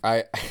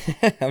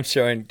 I'm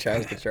showing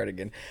Travis the chart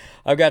again.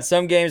 I've got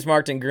some games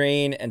marked in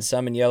green and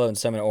some in yellow and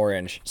some in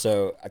orange.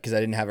 So because I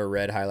didn't have a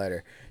red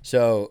highlighter.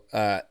 So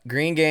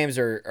green games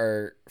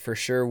are for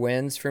sure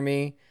wins for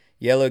me.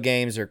 Yellow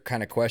games are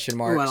kind of question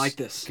marks. Oh, I like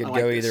this. Could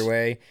go either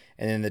way.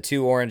 And then the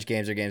 2 orange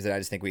games are games that I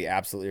just think we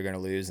absolutely are going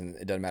to lose, and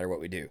it doesn't matter what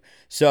we do.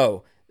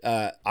 So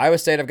Iowa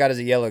State I've got as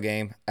a yellow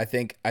game. I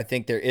think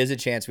there is a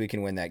chance we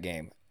can win that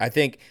game. I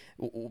think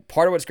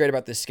part of what's great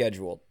about this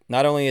schedule,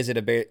 not only is it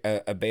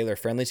a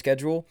Baylor-friendly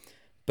schedule,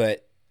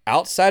 but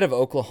outside of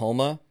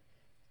Oklahoma,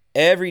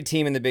 every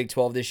team in the Big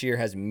 12 this year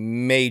has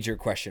major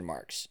question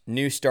marks.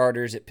 New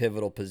starters at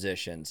pivotal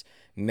positions,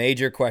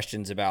 major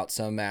questions about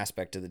some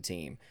aspect of the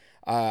team.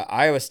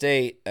 Iowa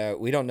State,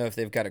 we don't know if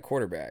they've got a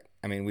quarterback.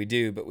 I mean, we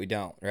do, but we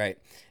don't, right?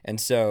 And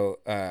so,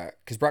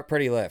 because Brock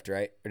Purdy left,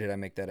 right? Or did I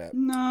make that up?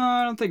 No,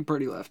 I don't think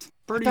Purdy left.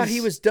 I thought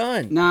he was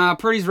done. Nah,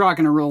 Purdy's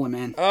rocking and rolling,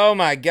 man. Oh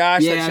my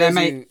gosh! Yeah, that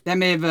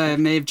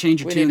may have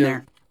changed your tune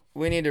there.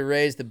 We need to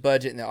raise the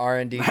budget in the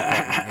R&D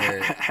department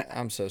here.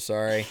 I'm so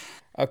sorry.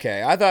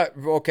 Okay, I thought.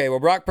 Okay,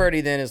 well, Brock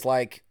Purdy then is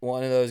like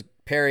one of those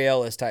Perry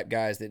Ellis type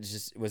guys that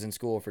just was in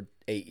school for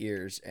 8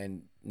 years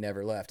and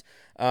never left.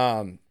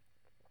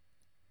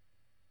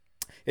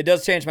 It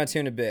does change my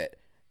tune a bit.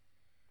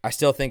 I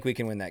still think we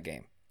can win that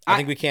game. I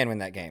think we can win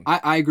that game.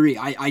 I agree.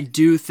 I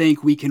do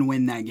think we can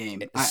win that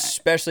game,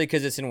 especially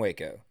because it's in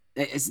Waco.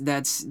 That's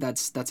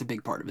a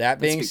big part of it. That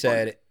being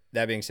said,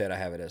 I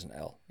have it as an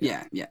L.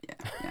 Yeah.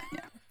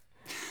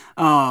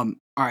 All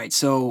right,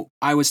 so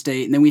Iowa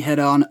State, and then we head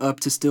on up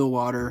to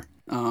Stillwater.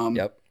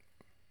 Yep.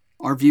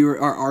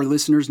 Our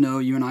listeners know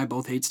you and I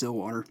both hate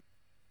Stillwater.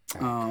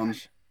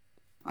 Gosh.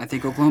 I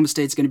think Oklahoma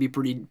State's going to be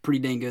pretty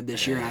dang good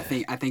this year, and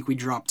I think we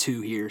drop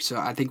 2 here. So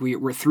I think we're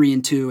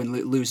 3-2 and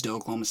lose to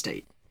Oklahoma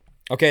State.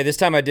 Okay, this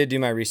time I did do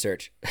my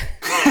research.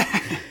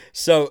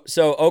 So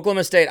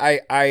Oklahoma State,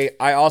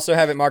 I also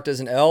have it marked as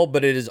an L,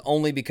 but it is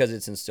only because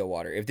it's in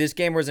Stillwater. If this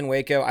game was in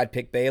Waco, I'd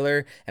pick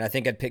Baylor, and I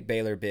think I'd pick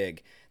Baylor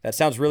big. That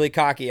sounds really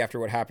cocky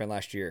after what happened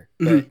last year.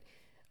 But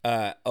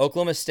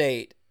Oklahoma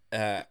State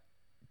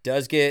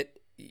does get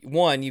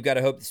one. You've got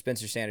to hope that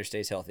Spencer Sanders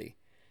stays healthy.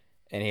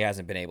 And he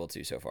hasn't been able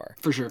to so far.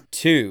 For sure.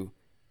 2,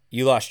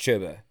 you lost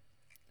Chuba.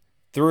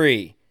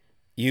 3,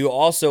 you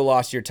also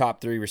lost your top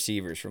 3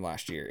 receivers from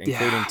last year,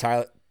 including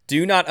Tyler.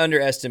 Do not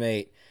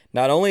underestimate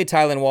not only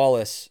Tylan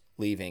Wallace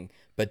leaving,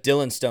 but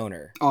Dylan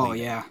Stoner. Oh,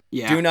 leaving.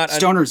 Yeah. Do not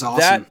Stoner's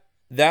awesome.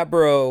 That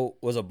bro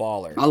was a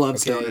baller. I love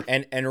Stoner.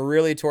 And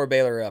really tore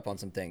Baylor up on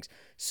some things.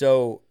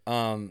 So,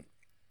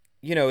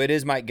 it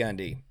is Mike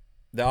Gundy.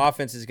 The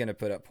offense is going to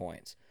put up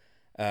points.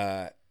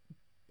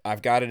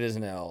 I've got it as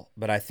an L,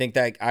 but I think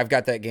that I've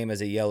got that game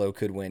as a yellow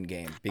could win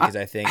game because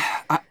I think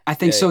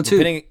so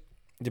too.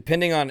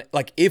 Depending on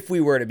if we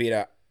were to beat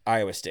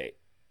Iowa State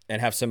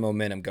and have some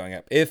momentum going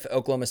up, if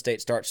Oklahoma State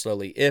starts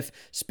slowly, if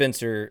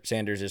Spencer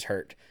Sanders is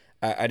hurt,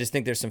 I just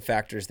think there's some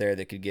factors there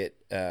that could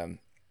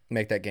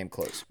make that game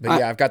close.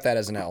 But I've got that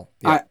as an L.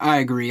 Yeah. I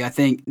agree. I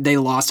think they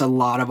lost a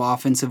lot of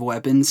offensive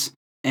weapons,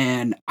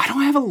 and I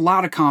don't have a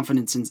lot of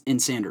confidence in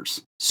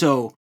Sanders.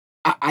 So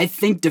I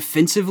think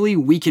defensively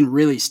we can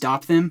really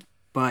stop them.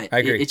 but I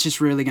agree. it's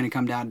just really going to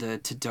come down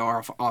to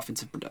our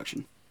offensive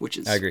production, which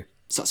is I agree.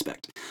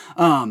 suspect.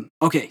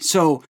 Okay,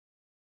 so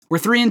we're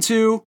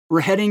 3-2.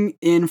 We're heading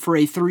in for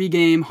a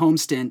 3-game home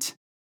stint.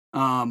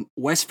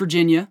 West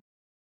Virginia.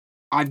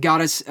 I've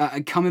got us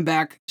coming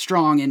back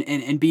strong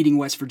and beating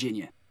West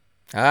Virginia.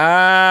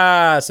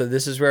 So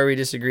this is where we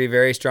disagree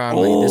very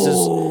strongly.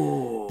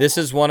 Oh. This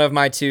is one of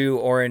my 2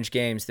 orange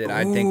games that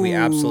I think we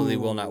absolutely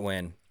will not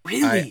win.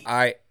 Really?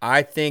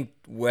 I think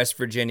West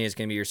Virginia is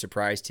going to be your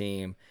surprise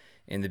team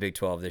in the Big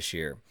 12 this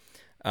year.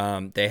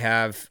 They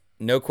have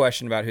no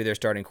question about who their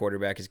starting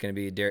quarterback is going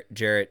to be.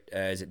 Jarrett,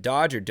 is it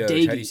Dodge or Doge?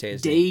 Daigie. How do you say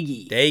his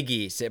name?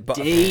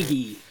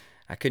 Daigie.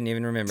 I couldn't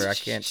even remember. I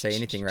can't say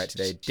anything right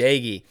today.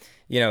 Daigie.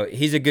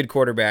 He's a good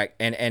quarterback,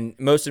 and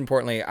most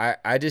importantly,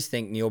 I just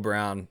think Neil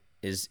Brown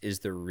is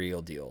the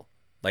real deal.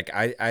 Like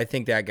I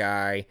think that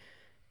guy,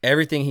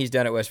 everything he's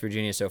done at West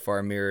Virginia so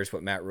far mirrors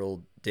what Matt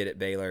Rule did at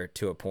Baylor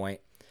to a point.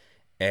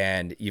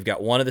 And you've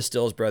got one of the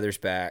Stills brothers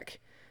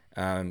back.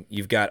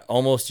 You've got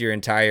almost your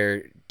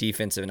entire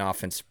defensive and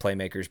offensive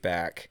playmakers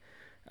back.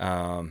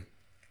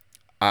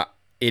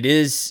 It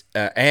is,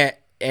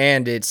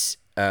 and it's,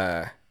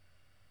 it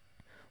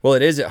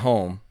is at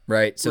home,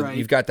 right? So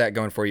You've got that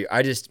going for you.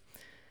 I don't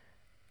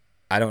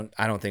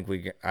think we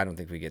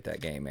get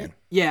that game, man.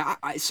 Yeah,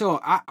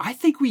 I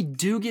think we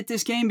do get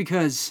this game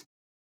because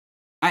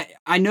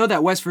I know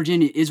that West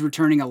Virginia is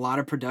returning a lot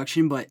of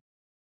production, but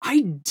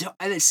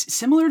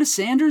similar to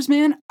Sanders,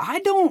 man, I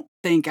don't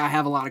think I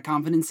have a lot of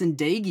confidence in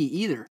Daigie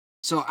either.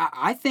 So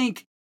I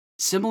think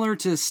similar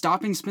to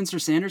stopping Spencer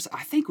Sanders,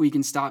 I think we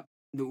can stop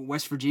the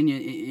West Virginia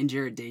in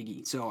Jarrett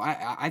Daigie. So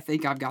I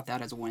think I've got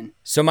that as a win.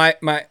 So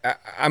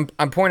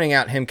I'm pointing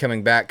out him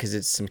coming back because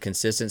it's some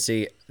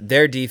consistency.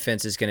 Their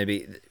defense is going to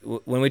be,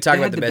 when we talk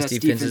about the best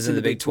defenses in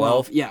the Big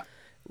 12. Yeah,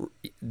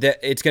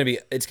 it's going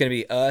to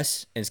be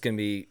us, and it's going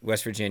to be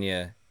West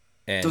Virginia.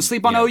 And, so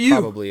sleep on OU.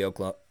 Probably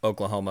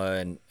Oklahoma,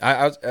 and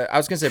I was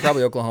going to say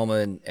probably Oklahoma,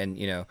 and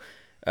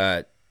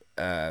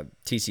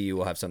TCU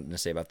will have something to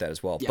say about that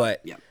as well. Yeah,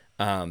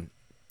 but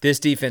this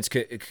defense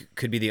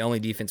could be the only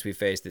defense we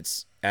face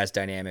that's as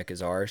dynamic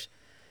as ours,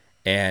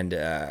 and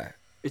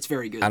it's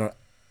very good. I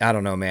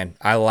don't know, man.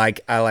 I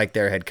like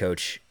their head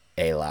coach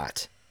a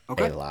lot.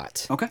 Okay. A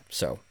lot. Okay.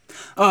 So,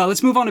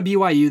 let's move on to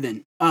BYU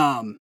then.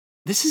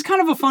 This is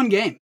kind of a fun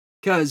game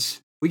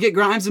because we get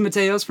Grimes and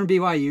Mateos from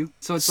BYU,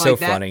 so it's so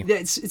like that. Funny.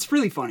 It's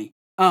really funny.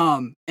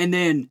 And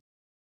then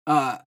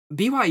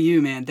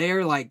BYU, man,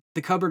 they're like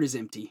the cupboard is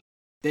empty.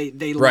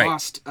 They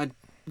lost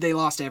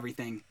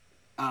everything.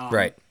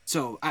 Right.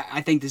 So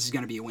I think this is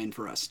going to be a win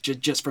for us,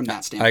 just from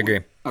that standpoint. I agree.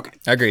 Okay.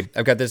 I agree.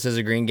 I've got this as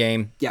a green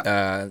game.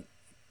 Yeah.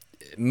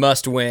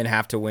 Must win,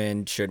 have to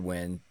win, should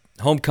win.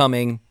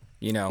 Homecoming,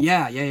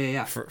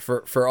 Yeah.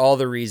 For all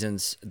the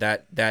reasons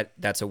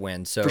that's a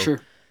win. So for sure.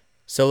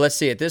 So let's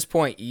see. At this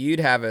point, you'd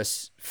have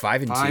us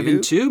 5-2.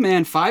 5-2,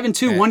 man.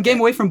 5-2. One game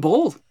away from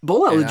bowl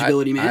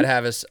eligibility, man. I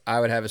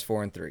would have us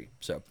 4-3.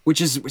 So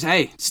which is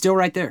still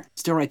right there.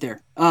 Still right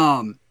there.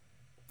 All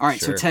right.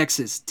 Sure. So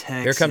Texas.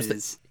 Here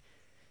comes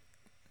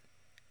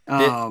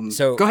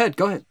so go ahead.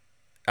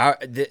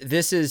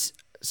 This is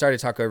sorry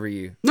to talk over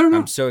you. No.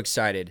 I'm so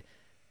excited.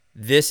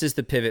 This is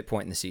the pivot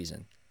point in the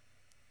season.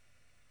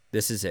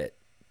 This is it.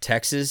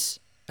 Texas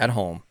at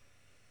home.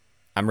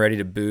 I'm ready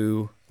to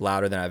boo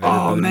louder than I've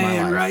ever booed in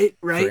my life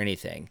right. for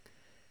anything.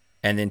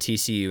 And then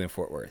TCU in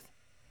Fort Worth.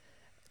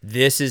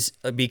 This is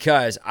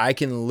because I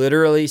can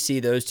literally see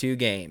those 2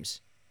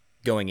 games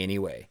going any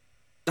way.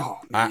 Oh,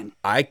 man.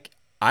 I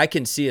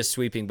can see us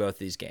sweeping both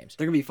these games.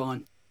 They're going to be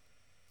fun.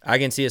 I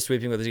can see us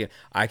sweeping both these games.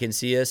 I can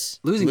see us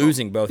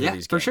losing both of these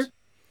games. For sure.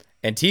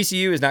 And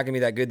TCU is not going to be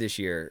that good this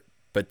year,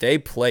 but they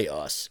play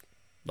us.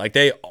 Like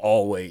they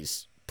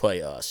always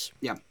play us.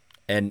 Yeah.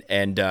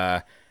 And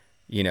I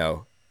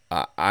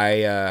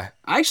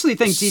actually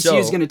think TCU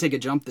is going to take a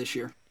jump this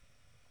year.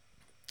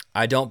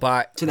 I don't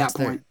buy to that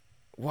point.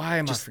 Why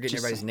am I forgetting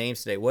everybody's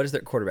names today? What is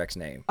their quarterback's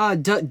name?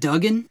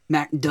 Duggan.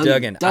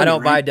 Duggan. I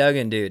don't buy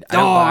Duggan, dude.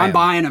 I'm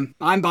buying him.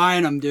 I'm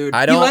buying him, dude.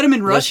 I don't. You let him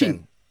in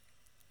rushing.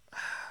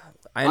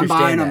 I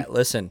understand that.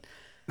 Listen.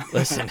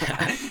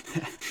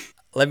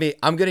 I'm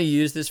going to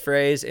use this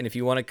phrase, and if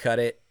you want to cut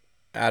it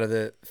out of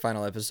the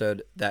final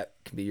episode, that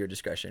can be your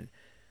discretion.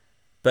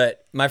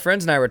 But my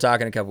friends and I were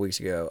talking a couple weeks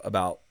ago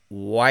about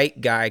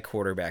white guy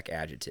quarterback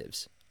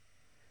adjectives.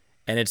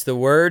 And it's the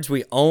words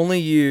we only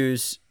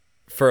use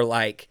for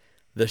like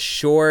the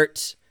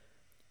short,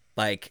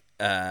 like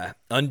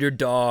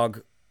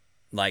underdog,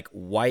 like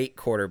white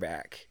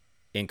quarterback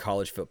in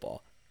college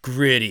football.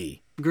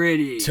 Gritty,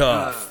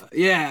 tough,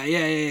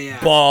 yeah,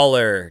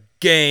 baller,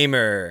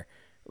 gamer,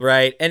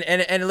 right?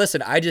 And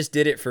listen, I just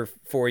did it for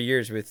 4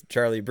 years with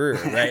Charlie Brewer,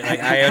 right? Like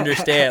I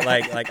understand,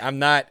 like I'm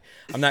not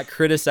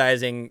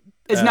criticizing.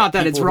 It's not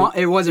that it's wrong.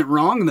 It wasn't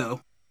wrong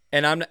though.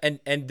 And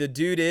and the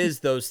dude is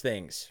those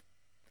things.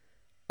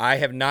 I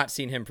have not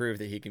seen him prove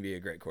that he can be a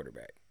great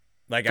quarterback.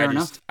 Like Fair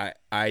enough.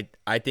 I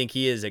think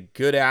he is a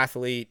good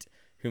athlete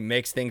who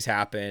makes things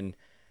happen.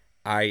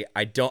 I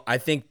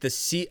think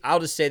I'll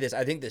just say this.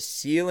 I think the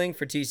ceiling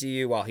for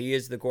TCU while he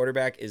is the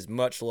quarterback is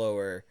much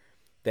lower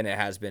than it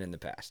has been in the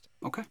past.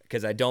 Okay.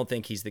 Because I don't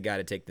think he's the guy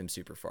to take them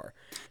super far.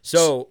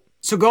 So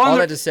go on all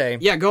that to say.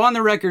 Yeah, go on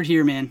the record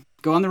here, man.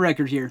 Go on the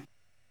record here.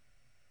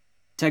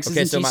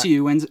 Texas and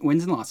TCU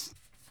wins and losses.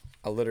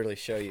 I'll literally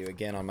show you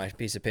again on my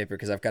piece of paper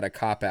because I've got a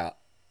cop out.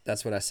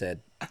 That's what I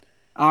said.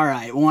 All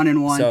right,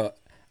 1-1. So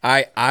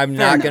I'm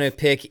not going to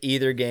pick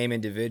either game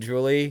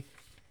individually.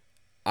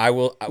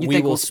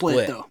 We will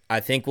split. Though?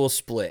 I think we'll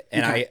split.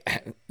 And okay.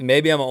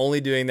 Maybe I'm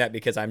only doing that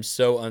because I'm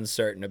so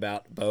uncertain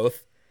about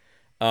both.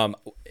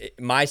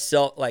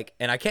 Myself,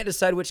 and I can't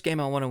decide which game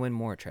I want to win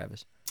more,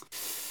 Travis.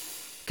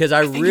 Because I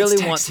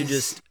really want to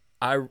just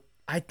I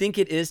think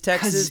it is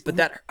Texas, but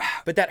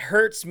that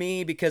hurts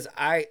me because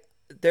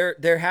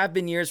there have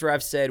been years where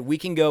I've said we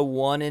can go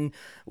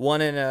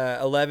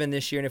 1-11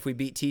 this year, and if we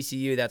beat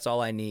TCU, that's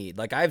all I need.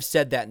 Like I've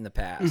said that in the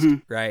past,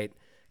 right?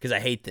 Because I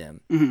hate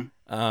them.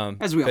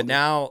 As we all do.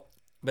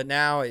 But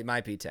now it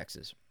might be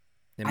Texas.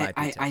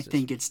 I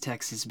think it's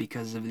Texas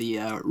because of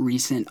the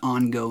recent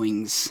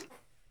ongoings.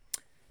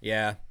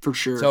 Yeah, for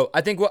sure. So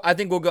I think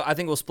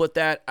we'll split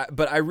that.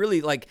 But I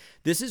really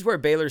this is where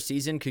Baylor's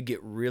season could get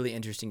really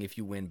interesting if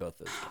you win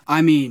both of those.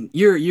 I mean,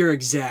 you're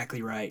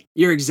exactly right.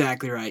 You're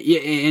exactly right.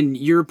 Yeah, and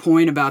your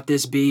point about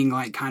this being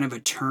kind of a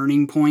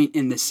turning point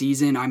in the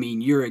season. I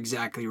mean, you're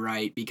exactly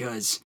right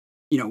because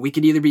we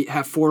could either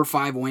have 4 or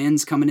 5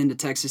 wins coming into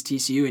Texas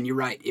TCU, and you're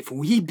right. If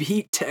we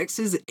beat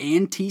Texas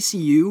and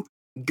TCU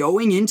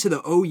going into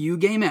the OU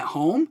game at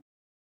home,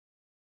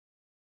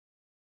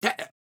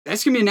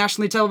 that's going to be a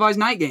nationally televised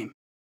night game.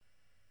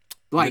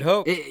 You would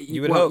hope.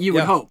 You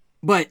would hope.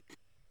 But,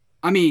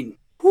 I mean,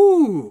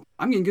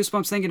 I'm getting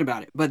goosebumps thinking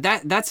about it. But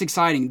that's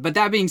exciting. But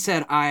that being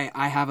said,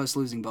 I have us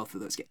losing both of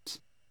those games.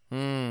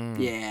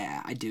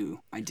 Yeah, I do.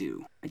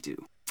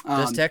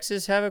 Does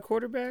Texas have a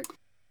quarterback?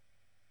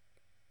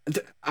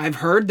 I've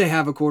heard they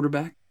have a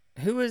quarterback.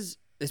 Who is?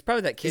 It's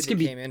probably that kid that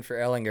came in for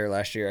Ellinger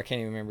last year. I can't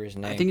even remember his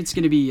name. I think it's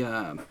going to be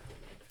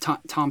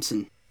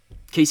Thompson.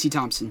 Casey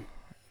Thompson.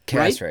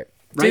 That's right.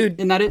 Dude,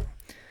 isn't that it?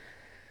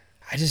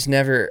 I just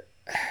never.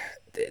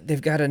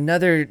 They've got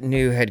another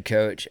new head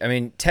coach. I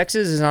mean,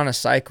 Texas is on a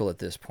cycle at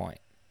this point.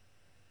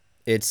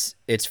 It's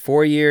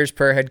 4 years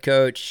per head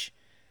coach,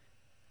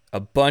 a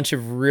bunch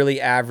of really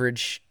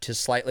average to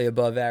slightly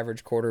above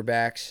average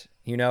quarterbacks.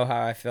 You know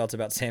how I felt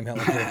about Sam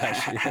Ellinger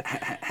last year.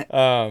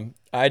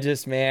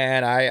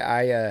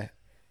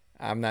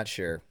 I'm not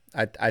sure.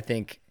 I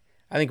think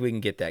we can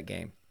get that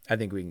game.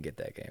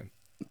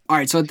 All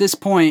right, so at this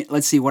point,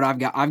 let's see what I've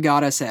got. I've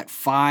got us at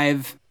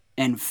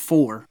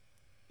 5-4.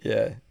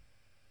 Yeah.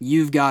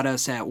 You've got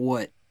us at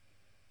what?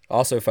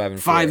 Also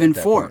 5-4.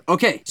 5-4.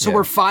 Okay, so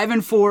we're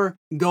 5-4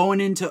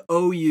 going into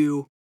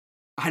OU.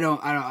 I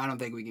don't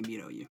think we can beat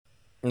OU.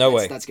 No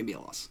way. That's gonna be a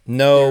loss.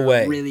 No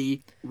way.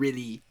 Really,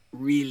 really,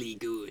 really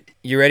good.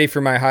 You ready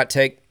for my hot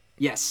take?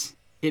 Yes.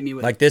 Hit me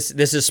with it.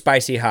 This is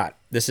spicy hot.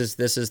 This is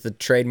the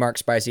trademark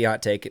spicy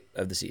hot take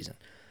of the season.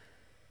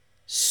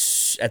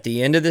 At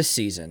the end of this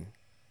season,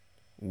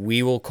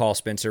 we will call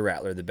Spencer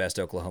Rattler the best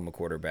Oklahoma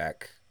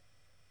quarterback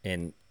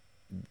in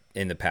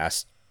the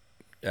past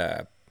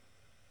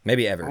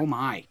maybe ever. Oh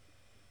my.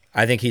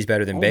 I think he's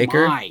better than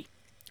Baker. My.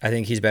 I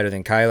think he's better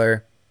than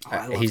Kyler.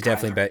 He's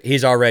definitely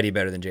he's already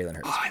better than Jalen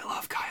Hurts. Oh, I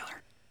love Kyler.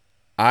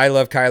 I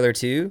love Kyler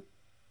too.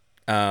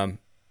 And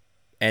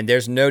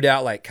there's no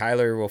doubt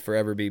Kyler will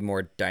forever be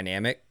more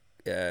dynamic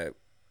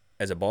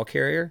as a ball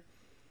carrier.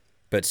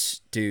 But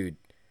dude,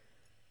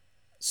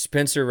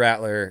 Spencer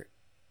Rattler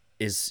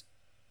is,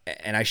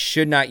 and I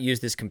should not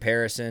use this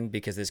comparison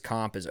because this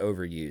comp is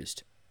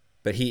overused,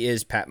 but he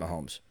is Pat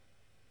Mahomes.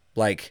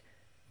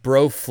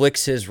 Bro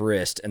flicks his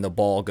wrist and the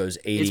ball goes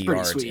 80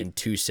 yards in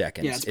 2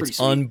 seconds. Yeah, it's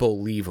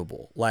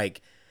unbelievable.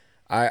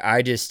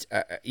 I just,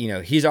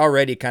 he's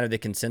already kind of the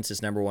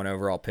consensus number 1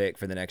 overall pick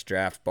for the next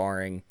draft,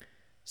 barring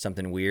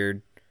something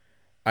weird.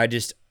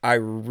 I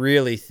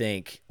really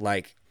think,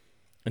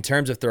 in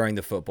terms of throwing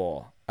the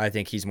football, I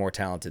think he's more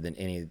talented than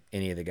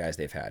any of the guys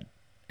they've had.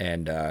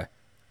 And I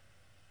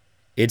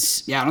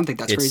don't think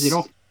that's crazy at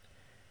all.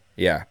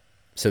 Yeah.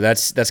 So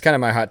that's kind of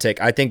my hot take.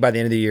 I think by the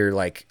end of the year,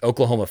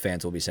 Oklahoma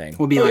fans will be saying,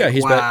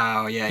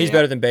 he's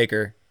better than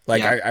Baker.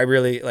 I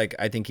really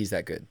I think he's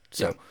that good.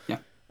 So yeah.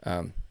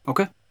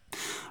 Okay.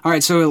 All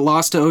right. So it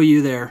lost to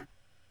OU there,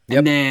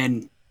 and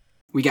then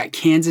we got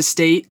Kansas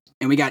State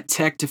and we got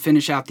Tech to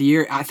finish out the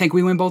year. I think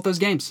we win both those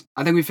games.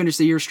 I think we finish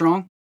the year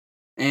strong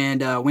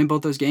and win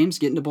both those games,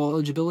 get into bowl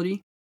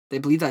eligibility. They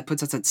believe that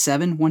puts us at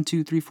 7. 1,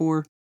 2, 3,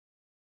 4.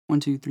 1,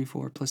 2, 3,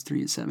 4 plus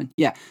 3 is 7.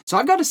 Yeah. So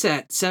I've got us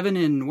at 7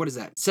 and what is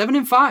that?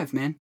 7-5,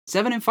 man.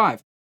 7-5.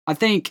 I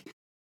think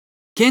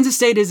Kansas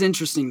State is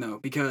interesting though,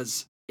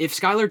 because if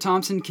Skylar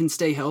Thompson can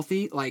stay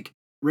healthy,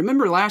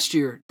 remember last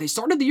year, they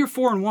started the year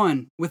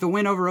 4-1 with a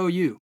win over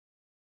OU.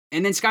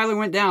 And then Skylar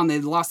went down.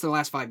 They lost their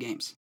last 5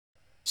 games.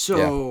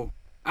 So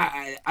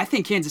I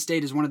think Kansas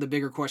State is one of the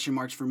bigger question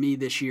marks for me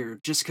this year,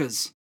 just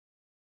because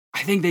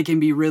I think they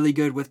can be really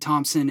good with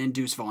Thompson and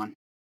Deuce Vaughn.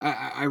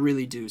 I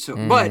really do. So,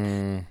 but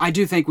I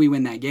do think we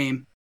win that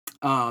game.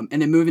 And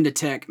then moving to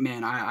Tech,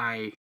 man,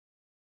 I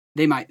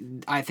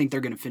think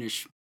they're going to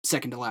finish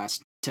second to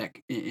last,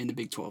 Tech, in the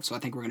Big 12. So I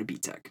think we're going to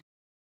beat Tech.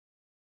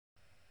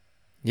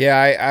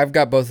 Yeah, I've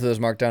got both of those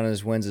marked down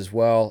as wins as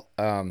well.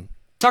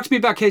 Talk to me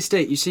about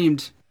K-State. You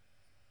seemed...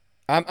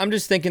 I'm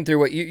just thinking through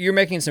what you're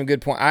making some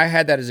good point. I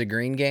had that as a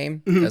green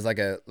game, as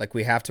like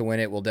we have to win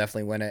it. We'll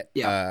definitely win it.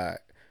 Yeah.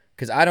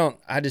 Because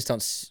I just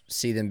don't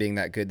see them being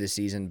that good this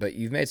season. But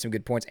you've made some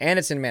good points, and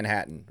it's in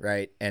Manhattan,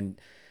 right?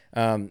 And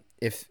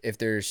if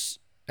there's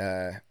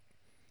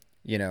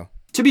you know,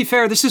 to be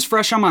fair, this is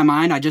fresh on my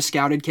mind. I just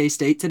scouted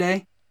K-State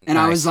today, and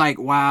I was like,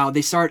 wow,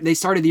 they started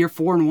the year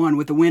 4-1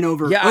 with a win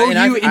over OU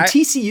and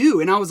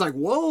TCU, and I was like,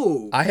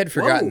 whoa. I had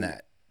forgotten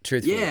that.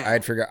 Truthfully, yeah.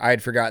 I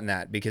had forgotten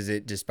that because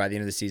it just by the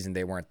end of the season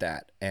they weren't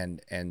that, and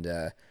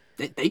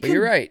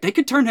you're right. They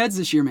could turn heads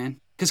this year, man.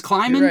 Because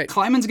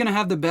Kleiman's going to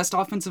have the best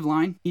offensive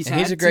line he's had.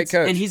 He's a great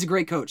coach. And he's a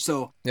great coach.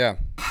 So yeah,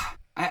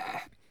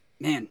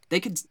 man, they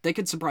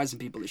could surprise some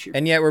people this year.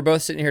 And yet we're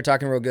both sitting here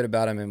talking real good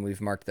about him, and we've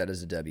marked that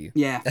as a W.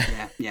 Yeah.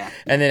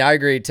 And then I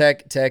agree.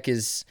 Tech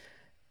is,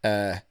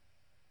 and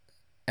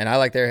I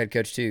like their head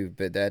coach too.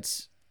 But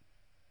that's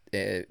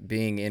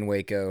being in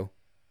Waco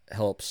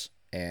helps,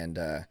 and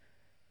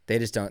they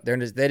just don't.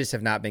 They just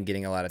have not been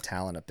getting a lot of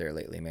talent up there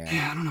lately, man.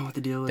 Yeah, I don't know what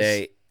the deal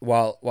is.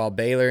 While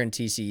Baylor and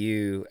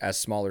TCU as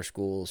smaller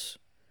schools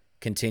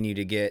continue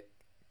to get,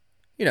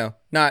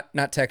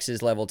 not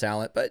Texas level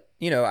talent, but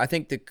I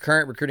think the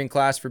current recruiting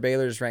class for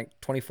Baylor is ranked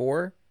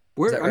 24.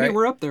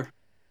 We're up there.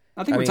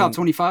 I think we're top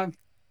 25.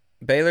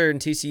 Baylor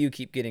and TCU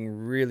keep getting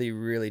really,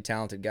 really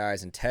talented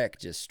guys, and Tech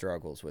just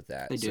struggles with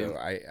that. They do. So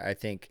I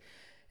think,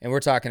 and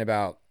we're talking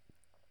about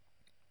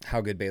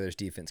how good Baylor's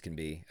defense can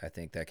be. I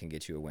think that can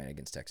get you a win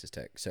against Texas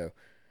Tech. So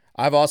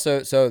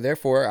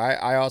therefore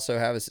I also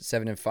have us at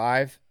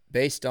 7-5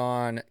 based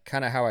on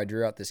kind of how I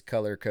drew out this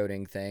color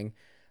coding thing.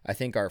 I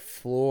think our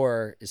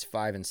floor is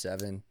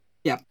 5-7.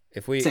 Yeah.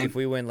 If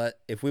we win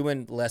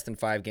less than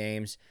 5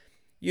 games,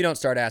 you don't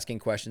start asking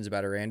questions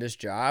about Aranda's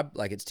job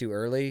like it's too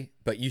early,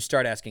 but you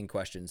start asking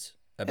questions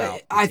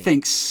about. I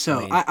think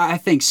so. I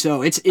think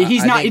so.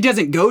 He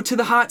doesn't go to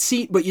the hot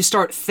seat, but you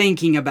start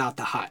thinking about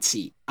the hot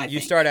seat. You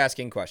start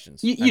asking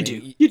questions. You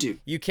do.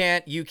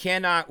 You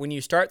cannot when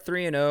you start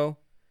 3-0.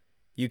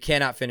 You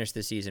cannot finish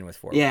the season with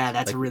 4. Yeah,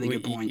 that's a really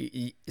good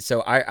point.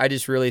 So I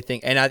just really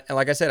think, and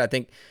like I said, I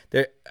think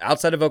there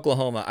outside of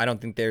Oklahoma, I don't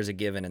think there's a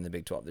given in the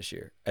Big 12 this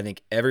year. I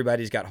think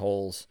everybody's got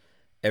holes.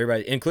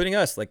 Everybody, including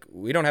us, like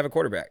we don't have a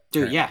quarterback.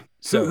 Dude, currently. Yeah.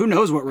 So who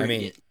knows what we're gonna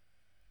get?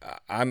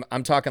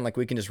 I'm talking like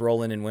we can just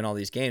roll in and win all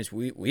these games.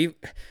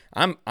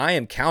 I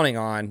am counting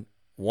on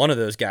one of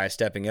those guys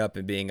stepping up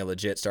and being a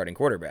legit starting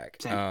quarterback.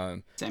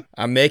 Same.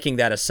 I'm making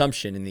that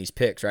assumption in these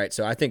picks, right?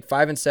 So I think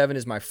 5-7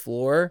 is my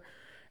floor.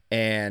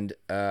 And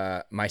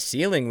my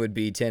ceiling would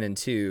be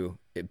 10-2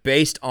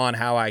 based on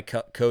how I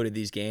coded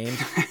these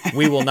games.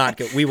 We will not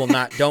go. We will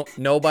not. Don't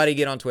nobody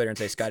get on Twitter and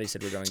say Scotty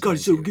said we're going. Scotty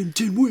said we're getting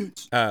 10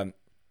 wins.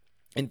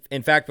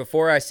 In fact,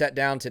 before I sat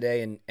down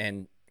today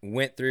and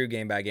went through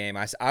game by game,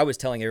 I was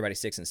telling everybody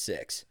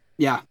 6-6.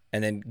 Yeah.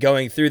 And then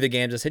going through the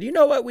games, I said, you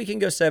know what, we can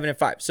go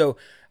 7-5. So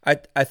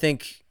I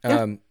think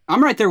I'm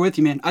right there with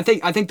you, man. I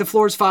think the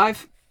floor is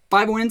 5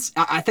 wins.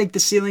 I think the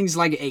ceiling's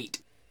like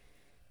 8.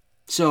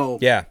 So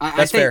yeah,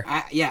 that's fair.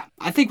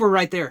 I think we're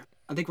right there.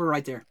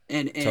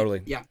 And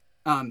totally. Yeah.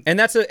 And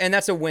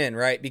that's a win,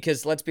 right?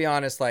 Because let's be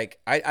honest, like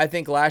I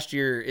think last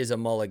year is a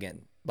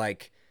mulligan.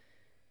 Like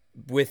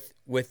with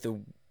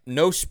the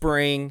no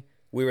spring,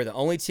 we were the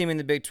only team in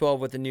the Big 12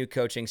 with a new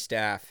coaching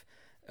staff.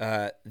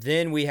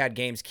 Then we had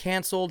games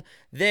canceled.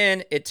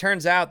 Then it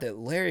turns out that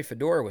Larry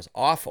Fedora was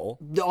awful.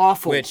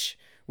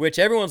 Which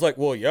everyone's like,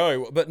 well,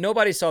 yeah, but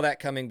nobody saw that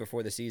coming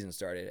before the season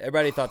started.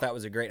 Everybody thought that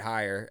was a great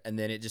hire, and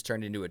then it just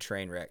turned into a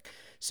train wreck.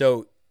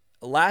 So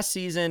last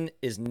season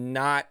is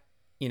not,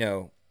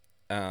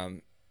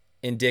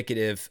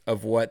 indicative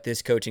of what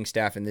this coaching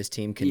staff and this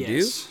team can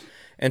do.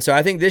 And so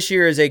I think this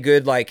year is a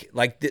good,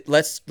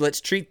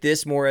 let's treat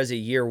this more as a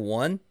year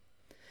one.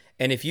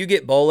 And if you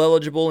get bowl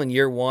eligible in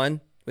year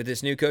one with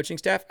this new coaching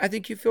staff, I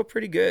think you feel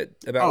pretty good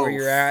about where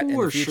you're at in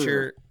the future.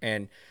 Sure.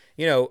 And,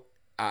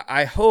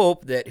 I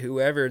hope that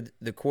whoever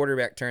the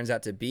quarterback turns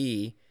out to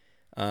be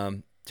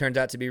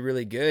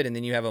really good, and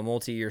then you have a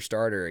multi-year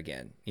starter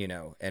again,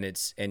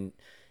 and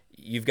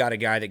you've got a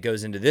guy that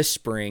goes into this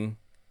spring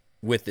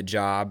with the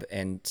job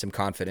and some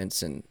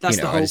confidence, and I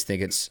just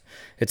think it's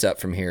up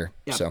from here.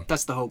 Yeah, so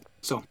that's the hope.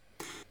 So,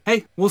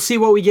 hey, we'll see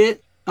what we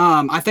get.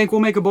 I think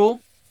we'll make a bowl.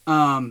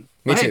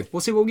 Me too.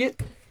 We'll see what we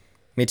get.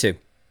 Me too.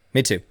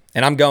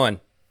 And I'm going.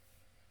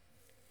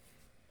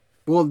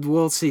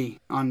 We'll see.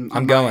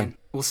 I'm going.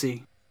 We'll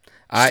see.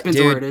 Depends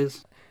on where it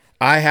is.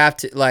 I have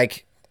to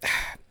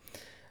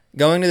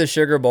going to the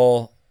Sugar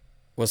Bowl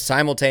was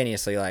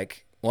simultaneously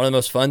one of the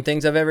most fun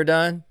things I've ever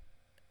done,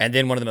 and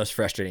then one of the most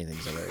frustrating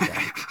things I've ever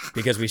done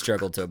because we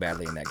struggled so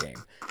badly in that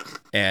game,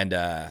 and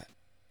I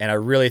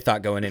really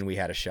thought going in we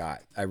had a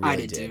shot. I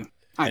really did.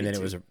 and then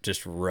it was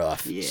just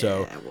rough. Yeah,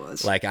 so it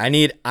was. like I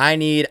need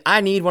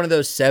one of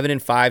those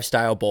 7-5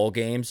 style bowl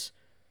games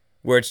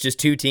where it's just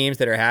two teams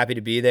that are happy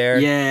to be there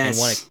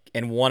Yes.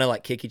 and want to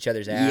like kick each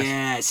other's ass.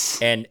 Yes.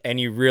 And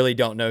you really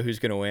don't know who's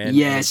going to win.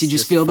 Yes, you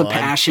just feel the fun.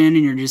 passion, and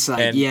you're just like,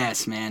 And-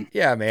 yes, man.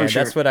 Yeah, man, For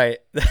sure. that's what I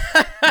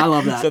I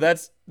love that. So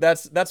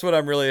that's what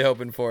I'm really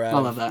hoping for out I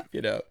of, love that.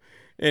 you know.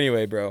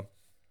 Anyway, bro.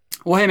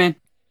 Well, hey, man,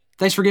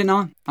 thanks for getting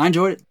on. I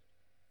enjoyed it.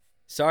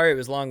 Sorry it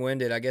was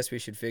long-winded. I guess we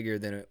should figure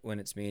that when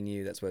it's me and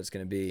you, that's what it's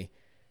going to be.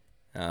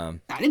 I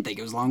didn't think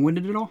it was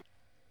long-winded at all.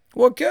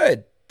 Well,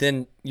 good.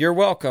 Then you're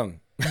welcome.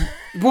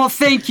 Well,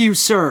 thank you,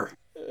 sir.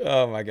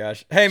 Oh my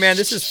gosh. Hey man,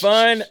 this is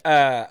fun.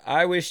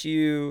 I wish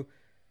you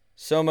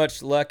so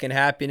much luck and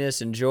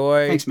happiness and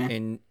joy Thanks,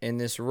 man. in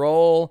this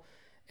role.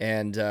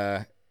 And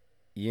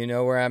you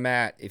know where I'm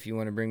at if you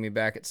want to bring me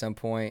back at some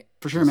point.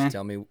 For sure, Just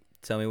man.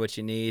 Tell me what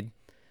you need.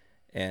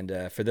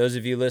 And for those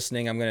of you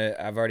listening,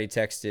 I've already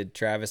texted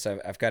Travis.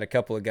 I've got a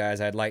couple of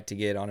guys I'd like to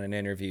get on an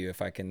interview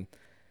if I can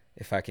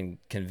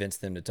convince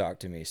them to talk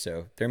to me.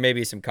 So there may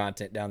be some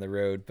content down the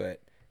road,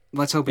 but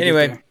Let's hope we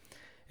anyway, get there.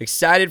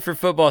 excited for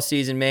football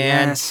season,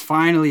 man. Yes,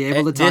 finally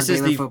able to talk This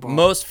is Baylor the football.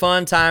 most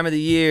fun time of the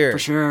year. For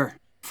sure.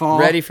 Fall,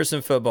 Ready for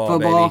some football,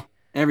 baby.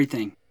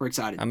 everything. We're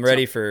excited. I'm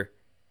ready for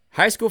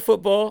high school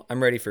football.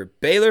 I'm ready for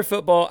Baylor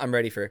football. I'm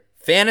ready for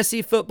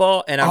fantasy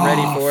football, and I'm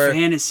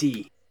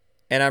fantasy.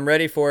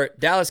 ready for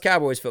Dallas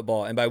Cowboys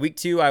football. And by week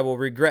 2, I will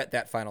regret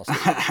that final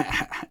season.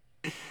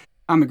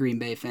 I'm a Green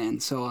Bay fan,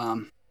 so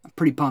I'm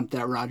pretty pumped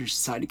that Rodgers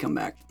decided to come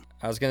back.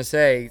 I was gonna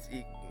say,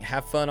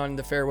 have fun on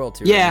the farewell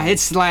tour. Yeah,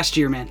 it's last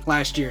year, man.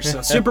 Last year.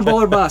 So Super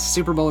Bowl or bust.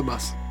 Super Bowl or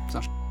bust.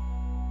 So.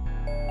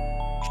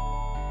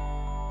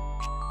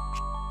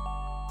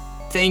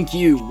 Thank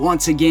you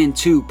once again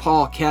to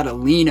Paul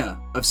Catalina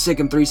of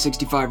Sikkim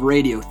 365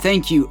 Radio.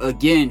 Thank you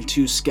again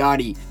to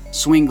Scotty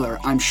Swingler.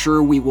 I'm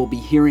sure we will be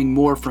hearing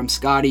more from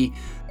Scotty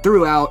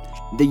throughout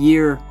the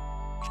year.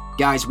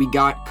 Guys, we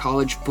got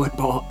college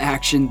football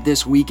action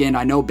this weekend.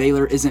 I know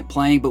Baylor isn't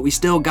playing, but we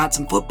still got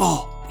some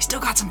football.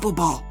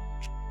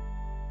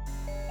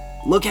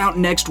 Look out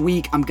next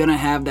week. I'm going to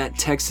have that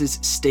Texas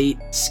State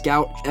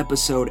Scout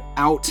episode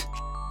out.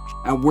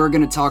 And we're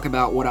going to talk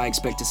about what I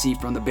expect to see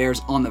from the Bears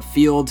on the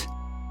field.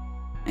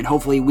 And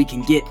hopefully we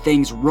can get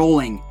things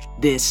rolling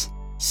this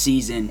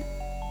season.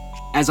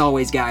 As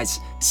always, guys,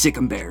 sick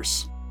 'em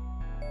Bears.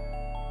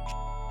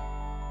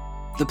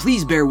 The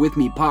Please Bear With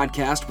Me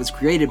podcast was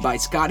created by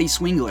Scotty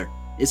Swingler,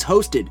 is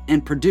hosted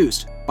and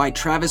produced by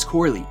Travis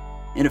Corley,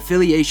 in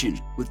affiliation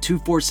with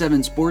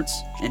 247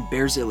 Sports and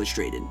Bears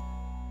Illustrated.